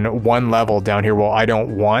 on one level down here, well, I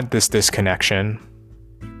don't want this disconnection.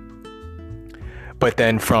 But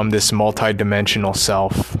then from this multidimensional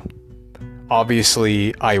self,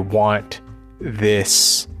 obviously I want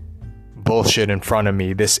this bullshit in front of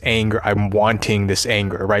me, this anger. I'm wanting this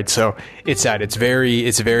anger, right? So it's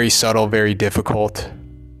very subtle, very difficult.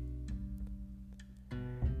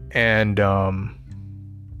 And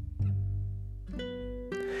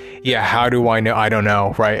yeah, how do I know? I don't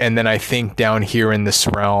know, right? And then I think down here in this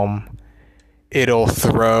realm, it'll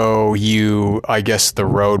throw you, I guess, the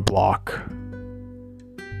roadblock,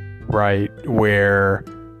 right? Where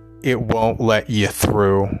it won't let you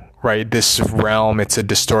through, right? This realm, it's a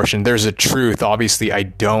distortion. There's a truth. Obviously, I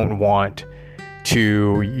don't want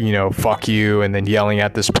to, you know, fuck you and then yelling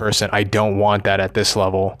at this person. I don't want that at this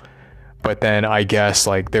level. But then I guess,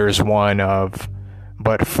 like, there's one of,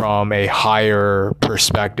 but from a higher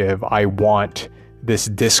perspective, I want this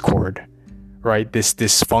discord, right? This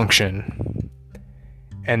dysfunction.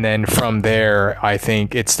 And then from there, I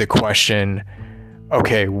think it's the question,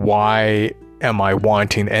 okay, why am I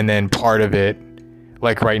wanting? And then part of it,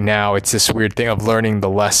 like right now, it's this weird thing of learning the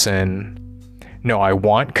lesson. No, I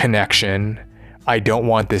want connection. I don't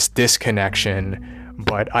want this disconnection,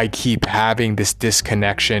 but I keep having this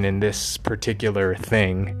disconnection in this particular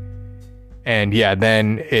thing. And yeah,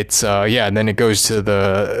 then it's, then it goes to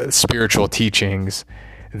the spiritual teachings.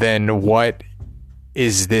 Then what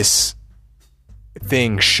is this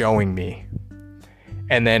thing showing me?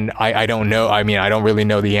 And then I don't know. I mean, I don't really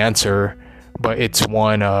know the answer, but it's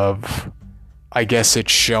one of, I guess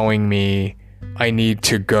it's showing me I need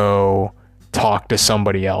to go talk to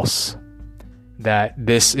somebody else. That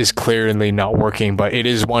this is clearly not working, but it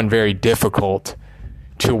is one very difficult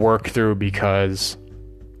to work through because,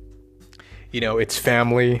 you know, it's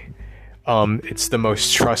family. It's the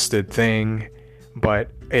most trusted thing, but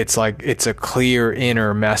it's like, it's a clear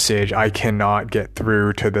inner message I cannot get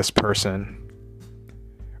through to this person.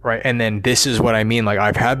 Right. And then this is what I mean. Like,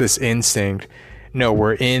 I've had this instinct. No,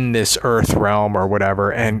 we're in this earth realm or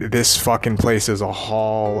whatever. And this fucking place is a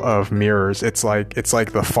hall of mirrors. It's like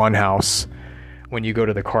the fun house when you go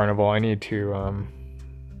to the carnival. I need to,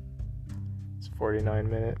 it's 49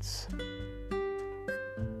 minutes.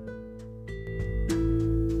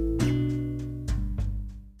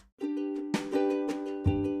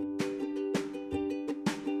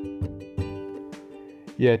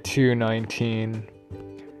 Yeah, 2:19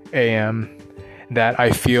 a.m. that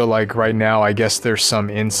I feel like right now, I guess there's some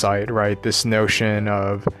insight, right? This notion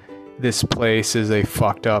of this place is a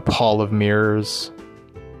fucked up hall of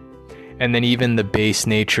and then even the base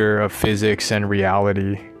nature of physics and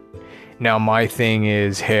reality Now my thing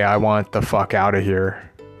is, hey, I want the fuck out of here.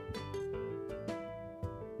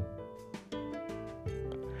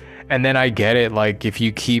 And then I get it, like, if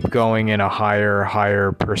you keep going in a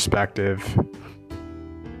higher perspective.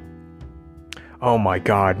 Oh my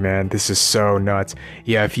God, man, this is so nuts.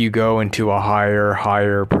 Yeah, if you go into a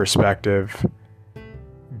higher perspective,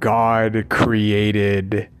 God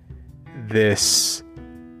created this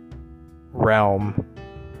realm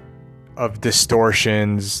of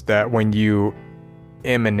distortions that when you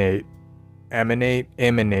emanate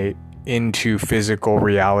into physical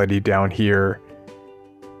reality down here,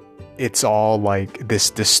 it's all like this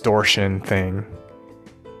distortion thing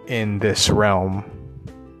in this realm,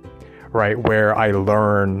 right? Where I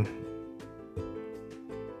learn.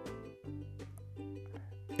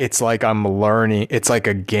 It's like I'm learning. It's like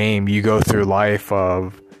a game. You go through life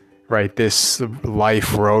of, right? This life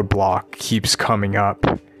roadblock keeps coming up.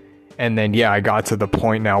 And then, yeah, I got to the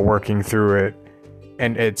point now working through it.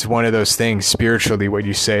 And it's one of those things spiritually, what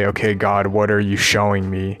you say, okay, God, what are you showing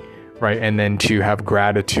me? Right. And then to have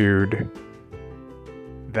gratitude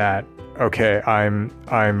that, okay, I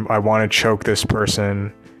want to choke this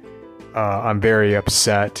person. I'm very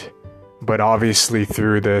upset, but obviously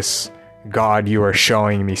through this, God, you are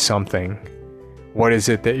showing me something. What is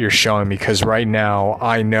it that you're showing me? Because right now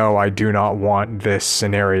I know I do not want this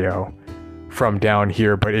scenario from down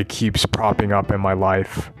here, but it keeps propping up in my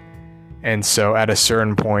life. And so at a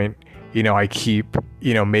certain point, I keep,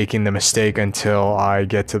 making the mistake until I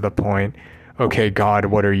get to the point, okay, God,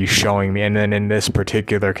 what are you showing me? And then in this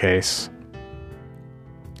particular case,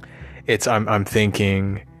 I'm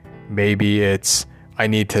thinking maybe I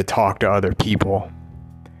need to talk to other people,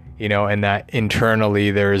 and that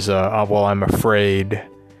internally there's I'm afraid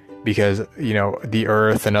because, the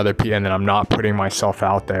earth and other people, and then I'm not putting myself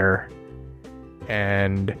out there.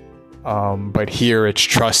 And, but here it's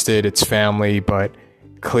trusted, it's family, but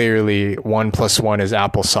clearly 1 + 1 is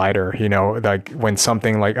apple cider, like when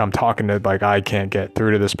something like I'm talking to, like, I can't get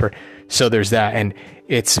through to this person. So there's that. And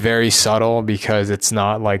it's very subtle because it's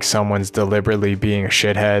not like someone's deliberately being a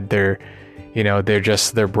shithead.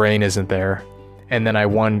 Their brain isn't there. And then I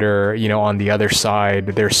wonder, on the other side,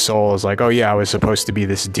 their soul is like, oh yeah, I was supposed to be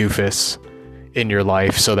this doofus in your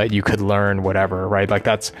life so that you could learn whatever, right? Like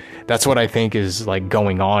that's what I think is like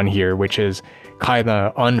going on here, which is kind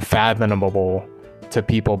of unfathomable to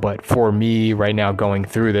people. But for me right now going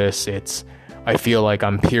through this, I feel like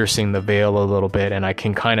I'm piercing the veil a little bit, and I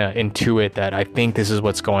can kind of intuit that I think this is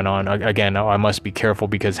what's going on. Again, I must be careful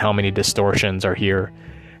because how many distortions are here?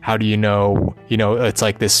 How do you know? It's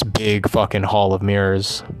like this big fucking hall of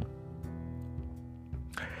mirrors.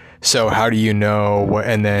 So how do you know what?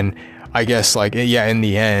 And then I guess, like, yeah, in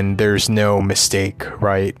the end, there's no mistake,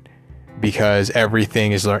 right? Because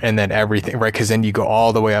everything is learned, and then everything, right? Because then you go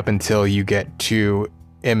all the way up until you get to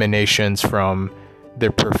emanations from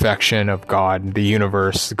the perfection of God, the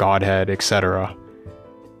universe, Godhead, etc.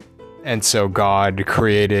 And so God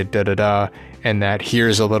created and that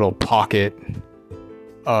here's a little pocket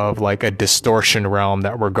of like a distortion realm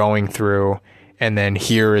that we're going through, and then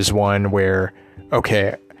here is one where,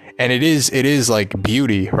 okay, and it is like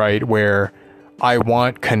beauty, right? Where I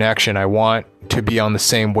want connection, I want to be on the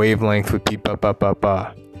same wavelength with people,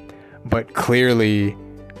 but clearly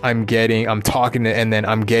I'm talking to, and then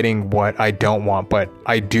I'm getting what I don't want, but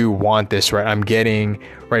I do want this, right? I'm getting,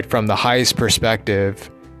 right, from the highest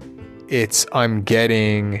perspective, I'm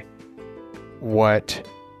getting what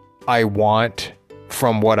I want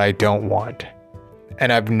from what I don't want.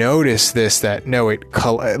 And I've noticed this, that no,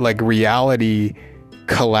 like reality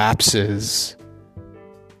collapses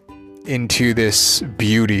into this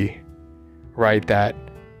beauty, right? That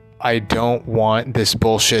I don't want this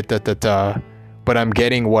bullshit, but I'm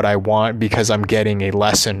getting what I want because I'm getting a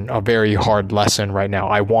lesson, a very hard lesson right now.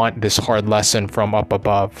 I want this hard lesson from up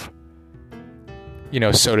above,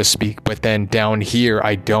 so to speak. But then down here,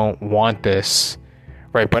 I don't want this,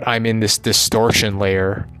 right? But I'm in this distortion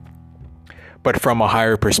layer. But from a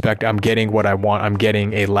higher perspective, I'm getting what I want. I'm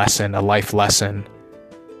getting a lesson, a life lesson,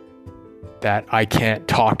 that I can't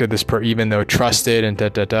talk to this person, even though trusted and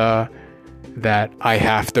that I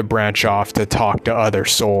have to branch off to talk to other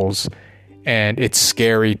souls. And it's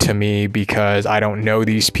scary to me because I don't know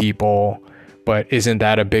these people, but isn't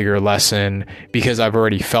that a bigger lesson? Because I've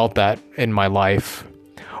already felt that in my life.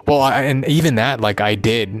 Well, and even that, like I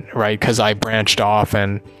did, right? Because I branched off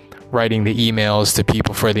and writing the emails to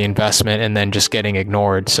people for the investment and then just getting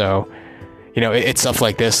ignored. So, it's stuff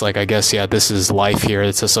like this. Like, I guess, yeah, this is life here.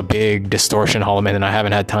 It's just a big distortion hole, and I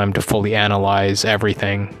haven't had time to fully analyze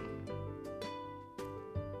everything.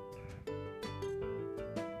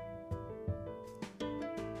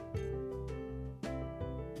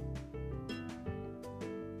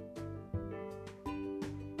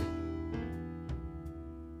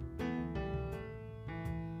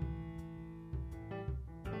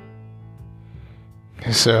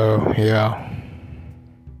 So, yeah.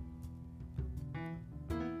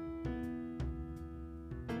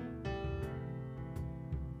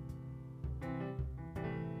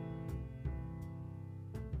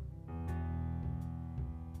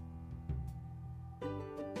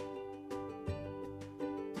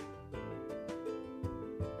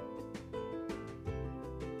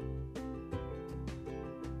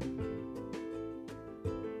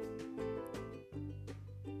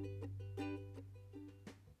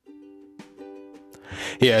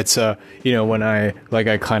 Yeah, it's when I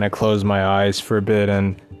kind of close my eyes for a bit,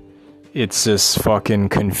 and it's just fucking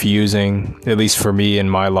confusing, at least for me in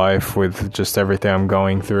my life, with just everything I'm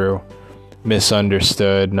going through.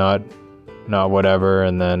 Misunderstood, not whatever.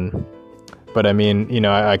 And then, but I mean,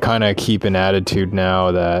 I kind of keep an attitude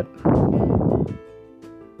now that,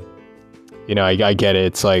 I get it.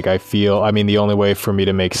 It's like, I mean, the only way for me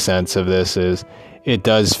to make sense of this is it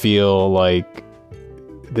does feel like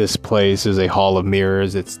this place is a hall of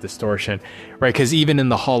mirrors. It's distortion, right? Because even in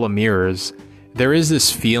the hall of mirrors, there is this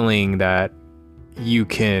feeling that you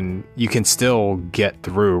can still get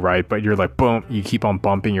through, right? But you're like, boom, you keep on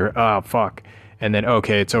bumping your, oh fuck, and then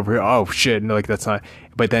okay, it's over here. Oh shit, no, like that's not.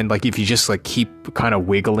 But then like if you just like keep kind of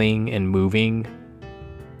wiggling and moving,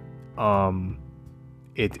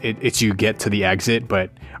 it's you get to the exit.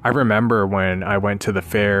 But I remember when I went to the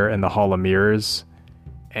fair in the hall of mirrors,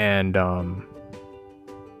 and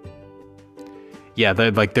yeah,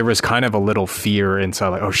 there was kind of a little fear inside,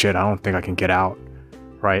 like, oh shit, I don't think I can get out,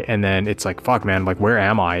 right? And then it's like, fuck, man, like, where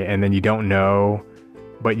am I? And then you don't know,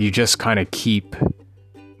 but you just kind of keep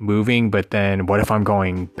moving. But then what if I'm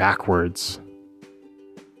going backwards,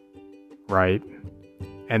 right?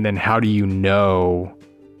 And then how do you know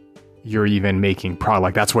you're even making progress?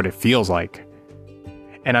 Like, that's what it feels like.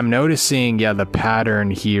 And I'm noticing, the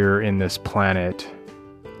pattern here in this planet,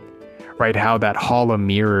 right? How that hall of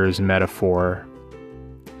mirrors metaphor,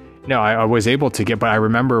 no, I was able to get, but I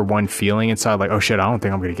remember one feeling inside, like, oh shit, I don't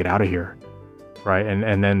think I'm going to get out of here. Right.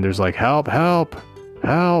 And then there's like, help.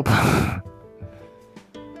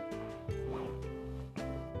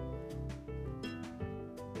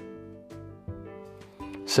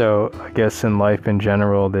 So I guess in life in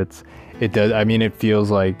general, it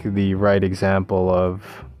feels like the right example of,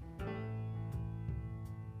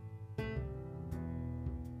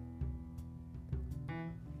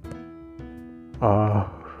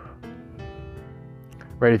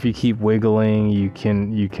 right, if you keep wiggling, you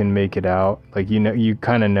can make it out. Like, you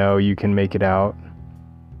kind of know you can make it out,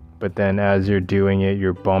 but then as you're doing it,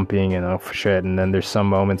 you're bumping and oh shit. And then there's some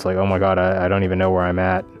moments like, oh my god, I don't even know where I'm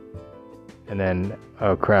at. And then,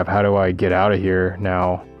 oh crap, how do I get out of here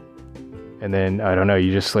now? And then I don't know,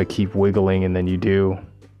 you just like keep wiggling, and then you do.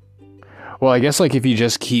 Well, I guess like if you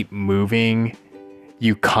just keep moving,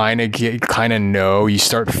 you kind of know, you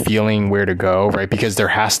start feeling where to go, right? Because there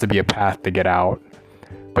has to be a path to get out.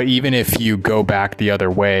 But even if you go back the other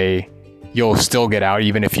way, you'll still get out,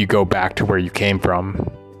 even if you go back to where you came from.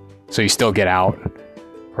 So you still get out,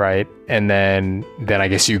 right? And then I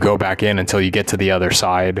guess you go back in until you get to the other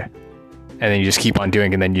side. And then you just keep on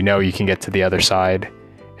doing, and then you can get to the other side.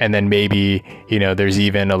 And then maybe, there's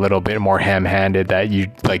even a little bit more ham-handed that you,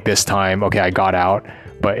 like, this time, okay, I got out,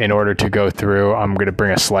 but in order to go through, I'm going to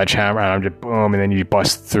bring a sledgehammer, and I'm just boom, and then you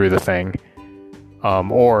bust through the thing.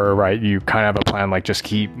 Or, right, you kind of have a plan, like, just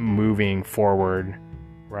keep moving forward,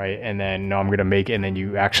 right? And then, no, I'm going to make it, and then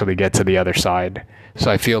you actually get to the other side. So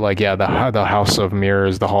I feel like, the House of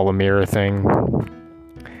Mirrors, the Hall of Mirror thing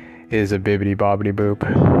is a bibbidi-bobbidi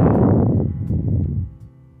boop.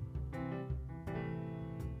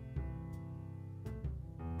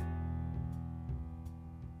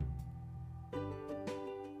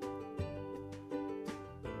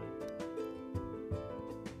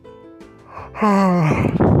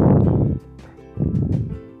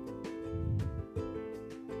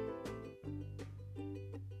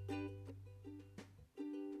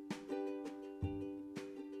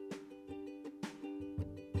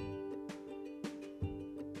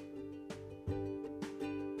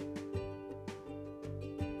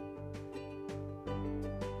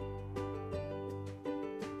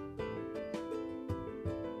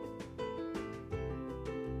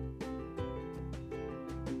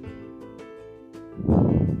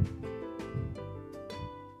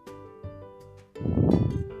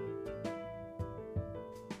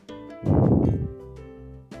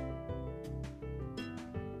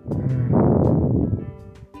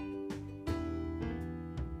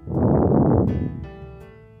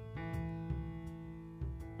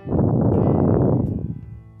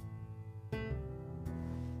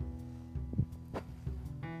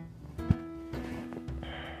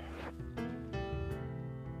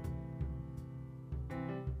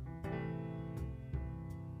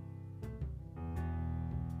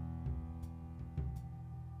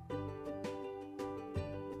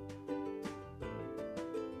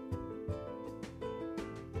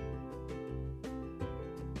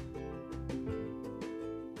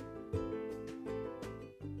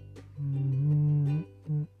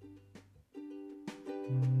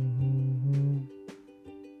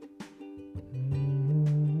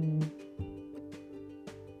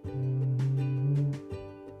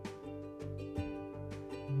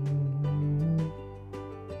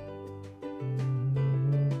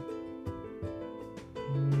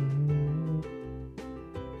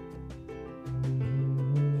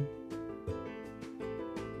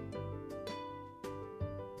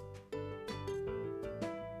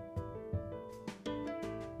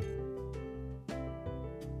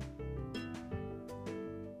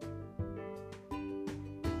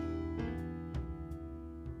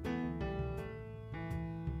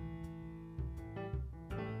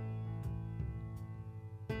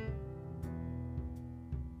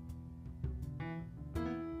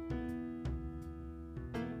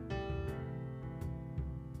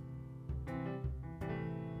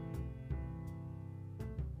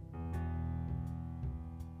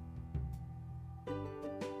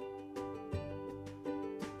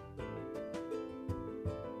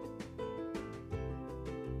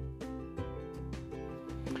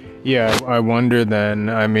 Yeah, I wonder then,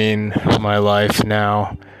 I mean, my life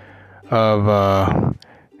now of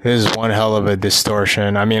this is one hell of a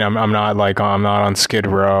distortion. I mean, I'm not like I'm not on Skid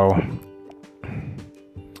Row.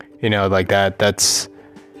 You know, like that's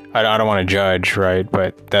I don't want to judge, right?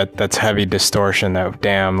 But that's heavy distortion that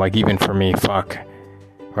damn, like even for me, fuck.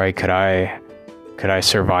 Right? Could I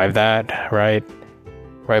survive that, right?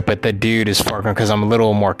 Right, but the dude is fucking because I'm a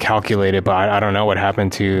little more calculated, but I don't know what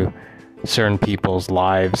happened to certain people's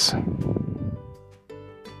lives,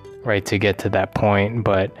 right, to get to that point.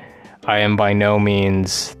 But I am by no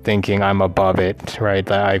means thinking I'm above it, right?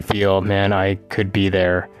 That I feel, man, I could be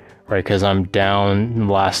there, right? Because I'm down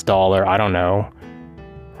last dollar. I don't know,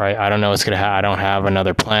 right? I don't know what's gonna happen. I don't have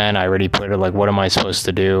another plan. I already put it like, what am I supposed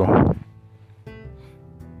to do?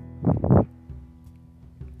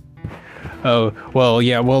 Oh, well,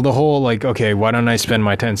 yeah, well, the whole, like, okay, why don't I spend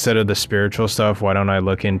my time, instead of the spiritual stuff, why don't I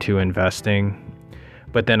look into investing?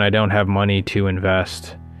 But then I don't have money to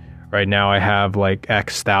invest. Right now I have like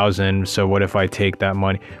X thousand, so what if I take that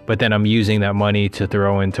money? But then I'm using that money to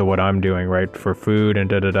throw into what I'm doing, right, for food and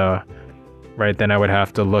da-da-da. Right, then I would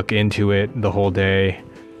have to look into it the whole day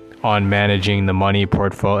on managing the money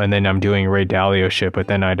portfolio, and then I'm doing Ray Dalio shit, but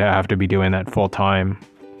then I'd have to be doing that full time.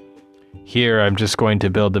 Here, I'm just going to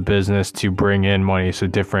build a business to bring in money. It's a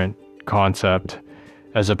different concept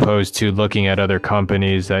as opposed to looking at other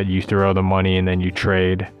companies that you throw the money and then you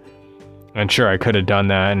trade. And sure, I could have done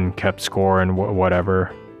that and kept score and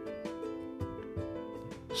whatever.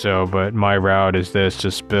 So, but my route is this: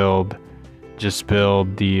 just build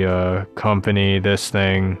the company, this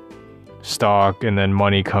thing, stock, and then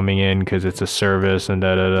money coming in because it's a service and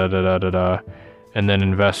da da da da da da da. And then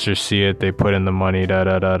investors see it, they put in the money, da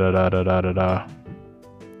da da da da da da da da.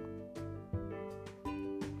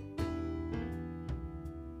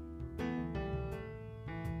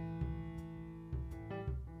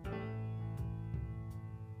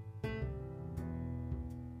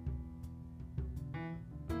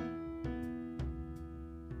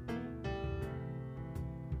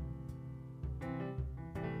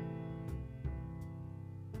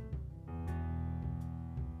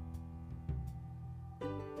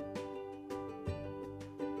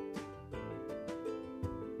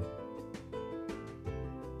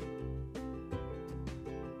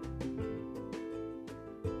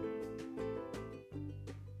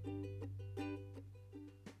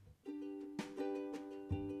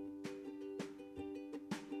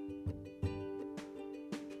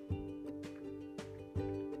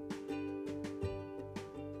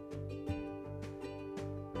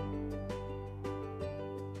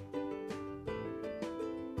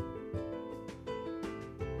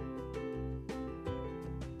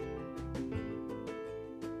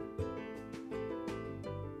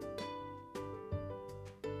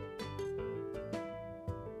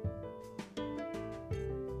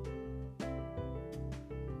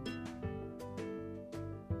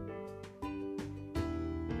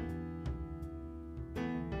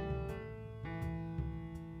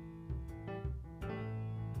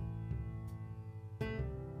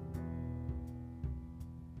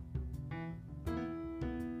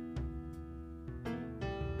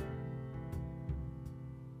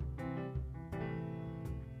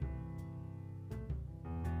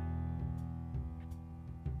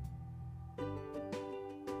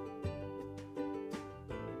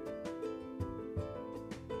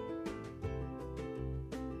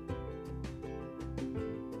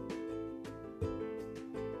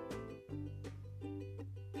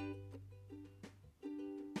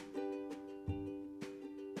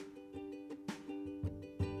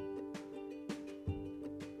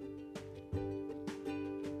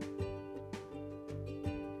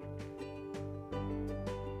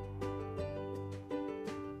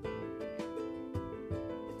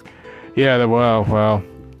 Yeah, well,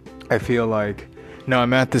 I feel like, no,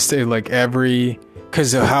 I'm at this stage, like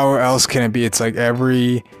because how else can it be? It's like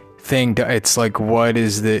everything, it's like, what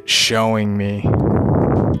is it showing me?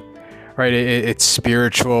 Right? It's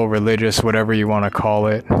spiritual, religious, whatever you want to call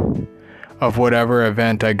it, of whatever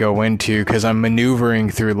event I go into, because I'm maneuvering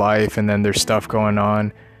through life and then there's stuff going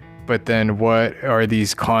on. But then what are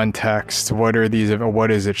these contexts? What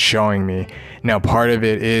is it showing me? Now, part of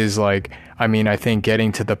it is like, I mean, I think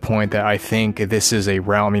getting to the point that I think this is a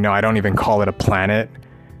realm, I don't even call it a planet.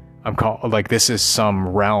 I'm like, this is some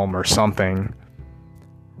realm or something,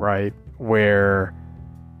 right? Where,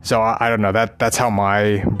 so I don't know, that's how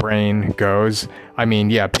my brain goes. I mean,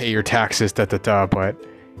 yeah, pay your taxes, but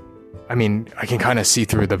I mean, I can kind of see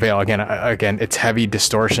through the veil. Again, it's heavy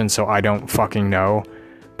distortion, so I don't fucking know.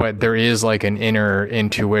 But there is like an inner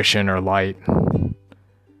intuition or light,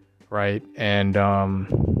 right? And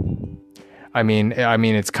I mean,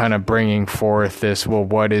 it's kind of bringing forth this, well,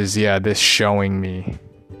 what is, this showing me?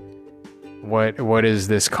 What is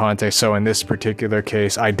this context? So in this particular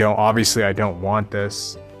case, I don't want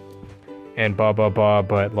this and blah, blah, blah,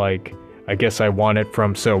 but like, I guess I want it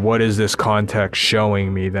from, so what is this context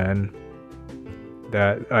showing me then?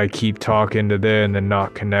 That I keep talking to them and then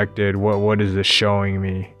not connected. What is this showing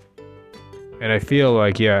me? And I feel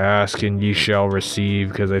like, ask and ye shall receive,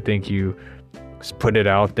 because I think you put it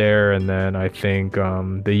out there, and then I think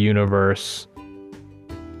the universe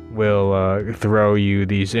will throw you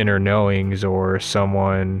these inner knowings, or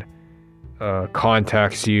someone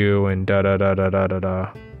contacts you and da da da da da da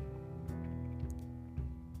da.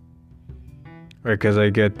 Right, because I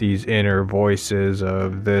get these inner voices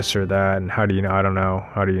of this or that, and how do you know? I don't know.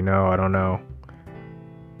 How do you know? I don't know.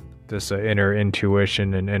 This inner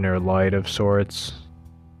intuition and inner light of sorts.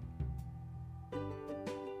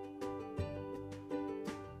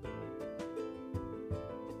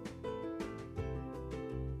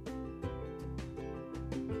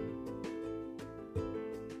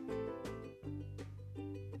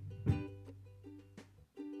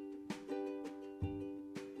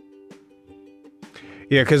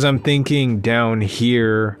 Yeah, because I'm thinking down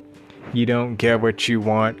here, you don't get what you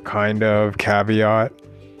want, kind of caveat.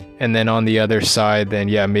 And then on the other side, then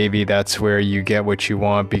maybe that's where you get what you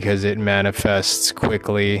want because it manifests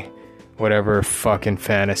quickly, whatever fucking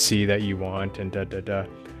fantasy that you want, and da da da.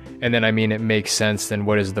 And then, I mean, it makes sense. Then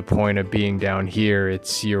what is the point of being down here?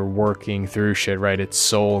 It's you're working through shit, right? It's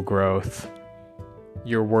soul growth.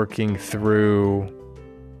 You're working through,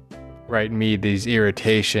 right, these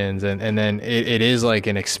irritations. And then it is like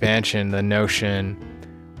an expansion, the notion,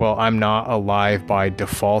 well, I'm not alive by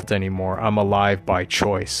default anymore. I'm alive by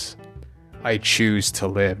choice. I choose to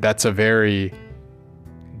live. That's a very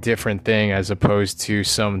different thing as opposed to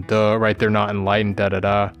some right? They're not enlightened, da da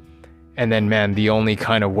da. And then, man, the only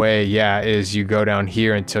kind of way, is you go down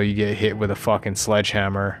here until you get hit with a fucking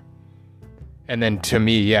sledgehammer. And then to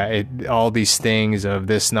me, all these things of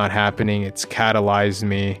this not happening, it's catalyzed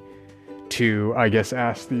me to, I guess,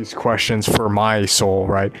 ask these questions for my soul,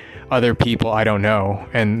 right? Other people, I don't know.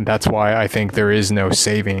 And that's why I think there is no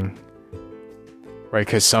saving, right?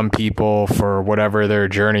 Because some people, for whatever their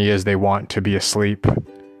journey is, they want to be asleep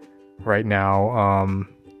right now.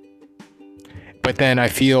 But then I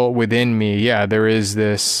feel within me, there is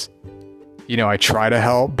this, I try to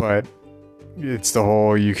help, but it's the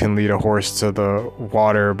whole, you can lead a horse to the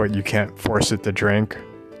water, but you can't force it to drink.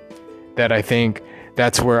 That I think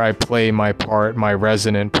that's where I play my part, my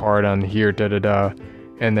resonant part on here, da da da.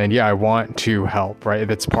 And then, I want to help, right?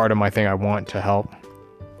 That's part of my thing. I want to help.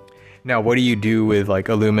 Now, what do you do with like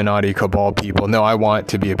Illuminati cabal people? No, I want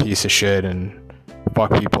to be a piece of shit and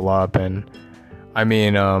fuck people up. And I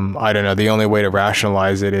mean, I don't know. The only way to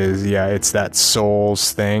rationalize it is, it's that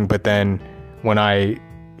soul's thing. But then when I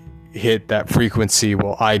hit that frequency,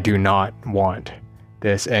 well, I do not want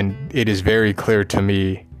this. And it is very clear to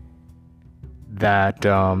me that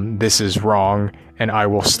this is wrong and I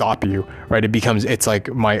will stop you, right? It's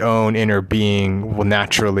like my own inner being will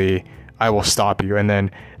naturally, I will stop you. And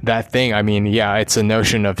then that thing, I mean, it's a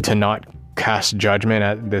notion of to not cast judgment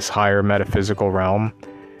at this higher metaphysical realm,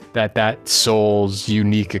 that soul's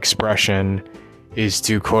unique expression is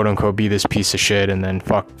to quote unquote be this piece of shit and then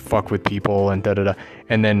fuck with people and da da da.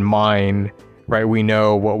 And then mine, right? We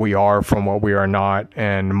know what we are from what we are not.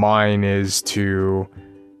 And mine is to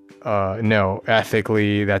no,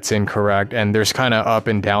 ethically that's incorrect. And there's kind of up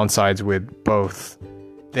and downsides with both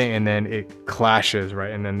thing, and then it clashes,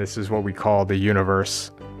 right? And then this is what we call the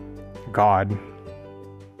universe, God,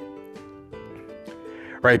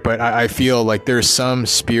 right? But I feel like there's some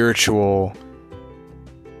spiritual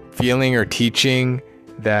feeling or teaching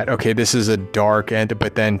that, okay, this is a dark end,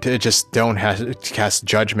 but then to just don't cast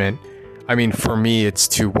judgment. I mean, for me, it's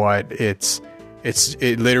to what it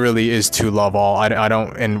literally is to love all. I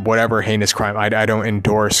don't, and whatever heinous crime, I don't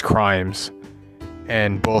endorse crimes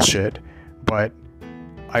and bullshit. But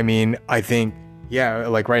I mean, I think,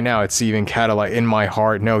 like right now it's even catalyzed in my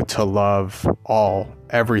heart, to love all,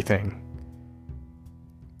 everything,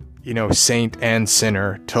 saint and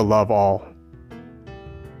sinner, to love all.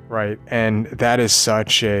 Right. And that is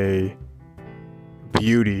such a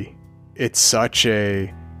beauty. It's such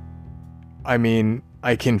a, I mean,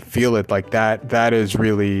 I can feel it like that. That is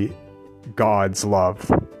really God's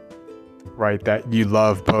love, right? That you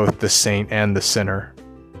love both the saint and the sinner.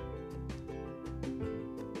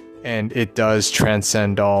 And it does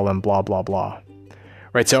transcend all and blah, blah, blah.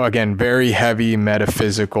 Right. So again, very heavy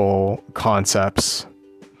metaphysical concepts,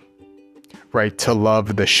 right? To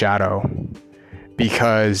love the shadow,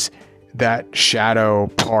 because that shadow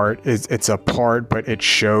part it's a part, but it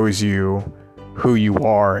shows you who you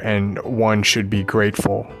are, and one should be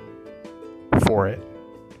grateful for it,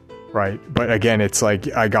 right? But again, it's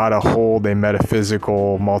like I gotta hold a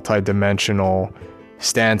metaphysical, multidimensional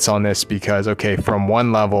stance on this, because okay, from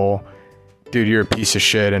one level, dude, you're a piece of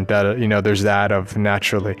shit, and that, you know, there's that of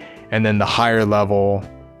naturally, and then the higher level,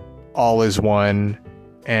 all is one,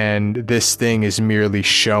 and this thing is merely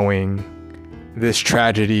showing, this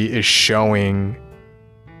tragedy is showing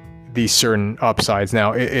these certain upsides.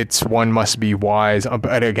 Now it's one must be wise,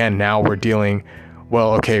 but again, now we're dealing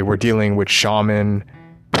with shaman,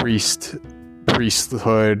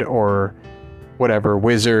 priesthood, or whatever,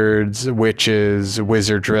 wizards, witches,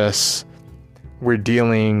 wizardress. We're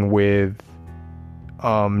dealing with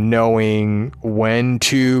knowing when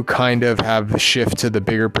to kind of have the shift to the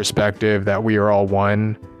bigger perspective that we are all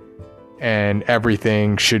one, and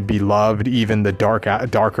everything should be loved, even the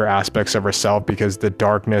darker aspects of ourselves, because the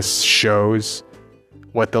darkness shows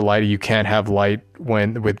what the light. You can't have light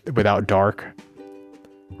without dark,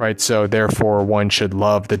 right? So therefore, one should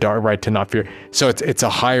love the dark, right? To not fear. So it's a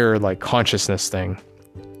higher like consciousness thing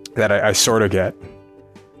that I sort of get,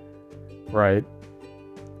 right?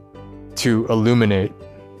 To illuminate.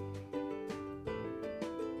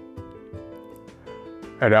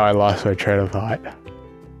 And now I lost my train of thought.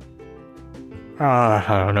 I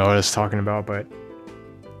don't know what I was talking about, but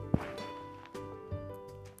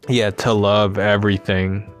yeah, to love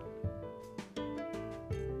everything.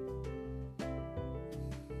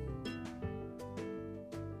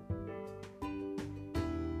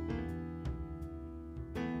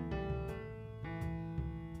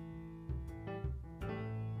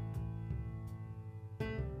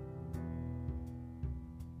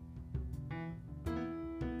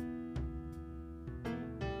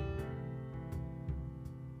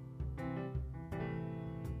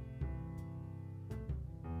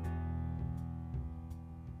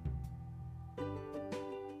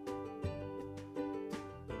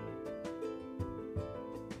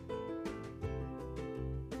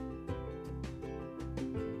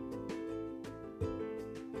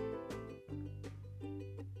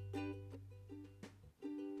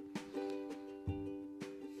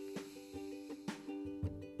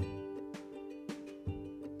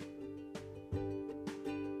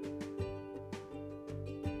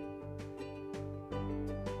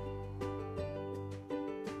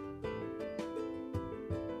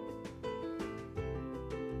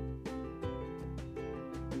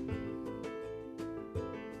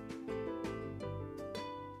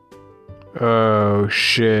 Oh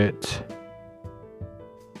shit.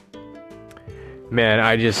 Man,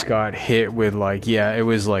 I just got hit with like, yeah, it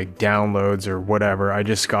was like downloads or whatever. I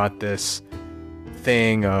just got this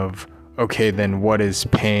thing of, okay, then what is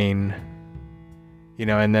pain? You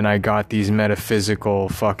know, and then I got these metaphysical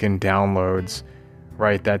fucking downloads,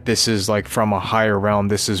 right? That this is like from a higher realm.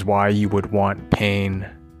 This is why you would want pain,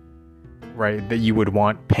 right? That you would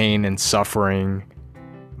want pain and suffering,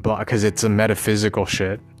 because it's a metaphysical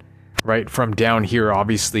shit. Right, from down here,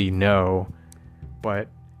 obviously no, but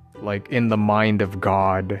like in the mind of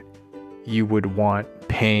God, you would want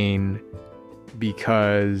pain,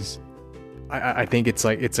 because I think it's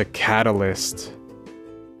like it's a catalyst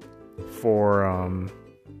for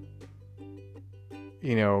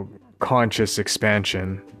you know, conscious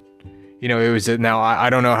expansion. You know, it was now I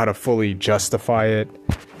don't know how to fully justify it,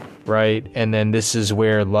 right? And then this is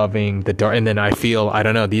where loving the dark, and then I feel, I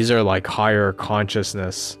don't know, these are like higher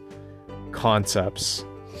consciousness concepts,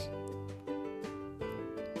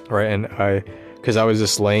 right? And because I was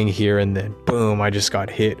just laying here, and then boom, I just got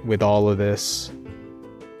hit with all of this.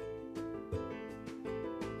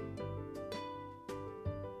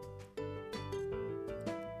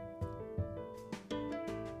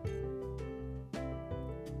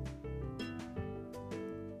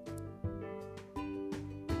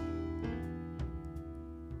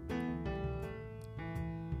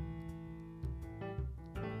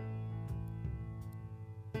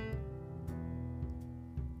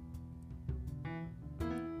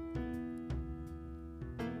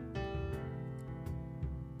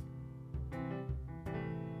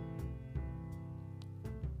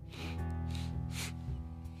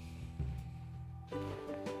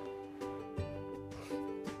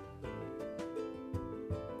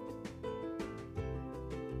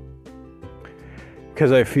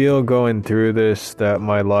 Because I feel going through this that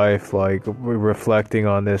my life, like reflecting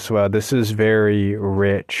on this, wow, this is very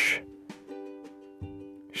rich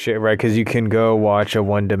shit, right? Because you can go watch a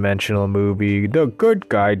one-dimensional movie, the good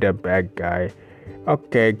guy, the bad guy.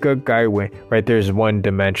 Okay, good guy win. Right, there's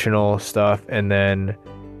one-dimensional stuff, and then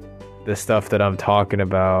the stuff that I'm talking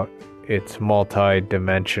about it's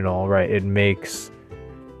multi-dimensional, right? It makes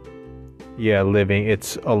living,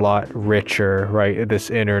 it's a lot richer, right? This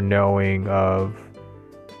inner knowing of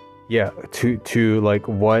to like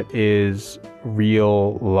what is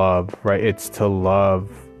real love, right? It's to love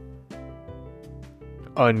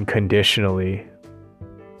unconditionally.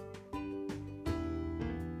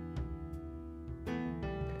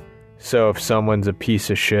 So if someone's a piece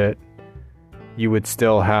of shit, you would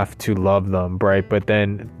still have to love them, right? But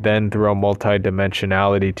then throw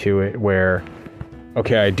multidimensionality to it where,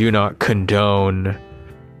 okay, I do not condone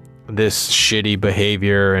this shitty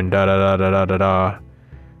behavior and da da da da da da da,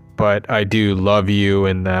 but I do love you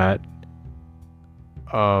in that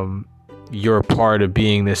you're part of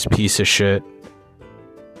being this piece of shit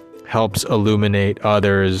helps illuminate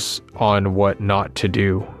others on what not to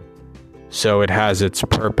do. So it has its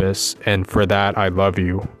purpose, and for that I love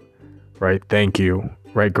you, right? Thank you,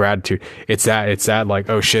 right? Gratitude. It's that like,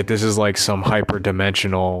 oh shit, this is like some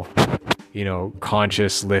hyperdimensional,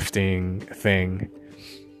 conscious lifting thing.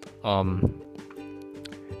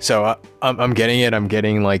 So I'm getting it. I'm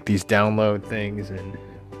getting like these download things and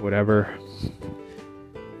whatever.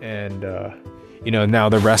 And now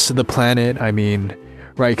the rest of the planet, I mean,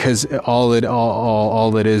 right? Because all it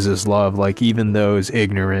is love. Like even those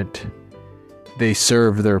ignorant, they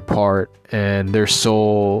serve their part, and their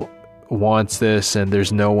soul wants this, and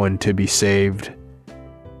there's no one to be saved.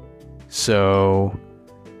 So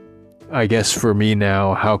I guess for me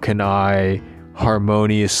now, how can I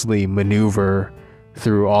harmoniously maneuver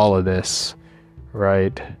through all of this,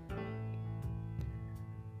 right?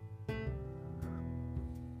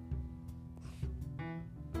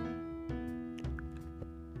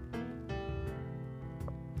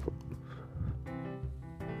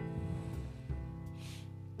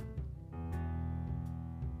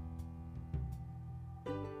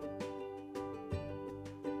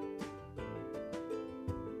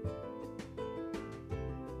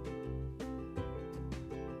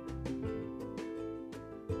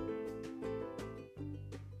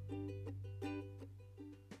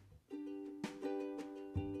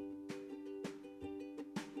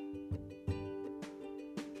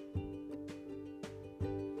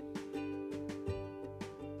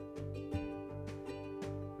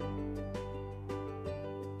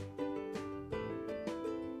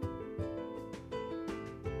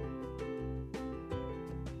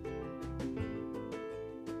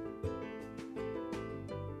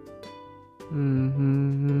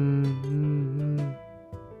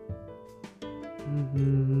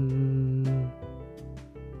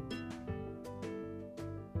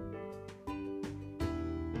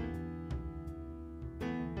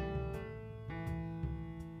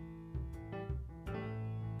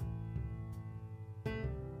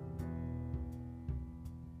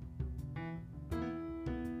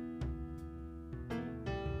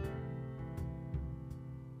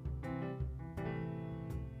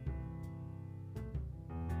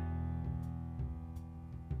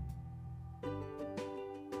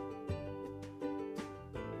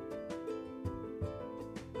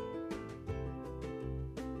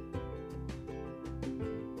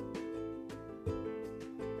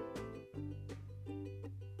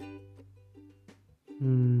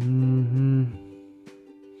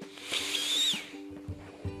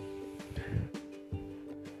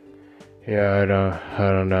 Yeah, I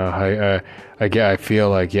don't know. I feel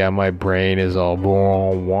like, my brain is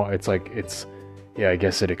all, it's like, I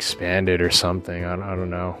guess it expanded or something. I don't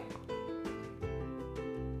know.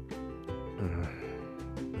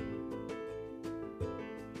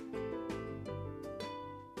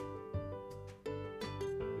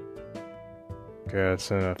 Okay,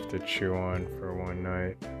 that's enough to chew on for one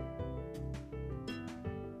night.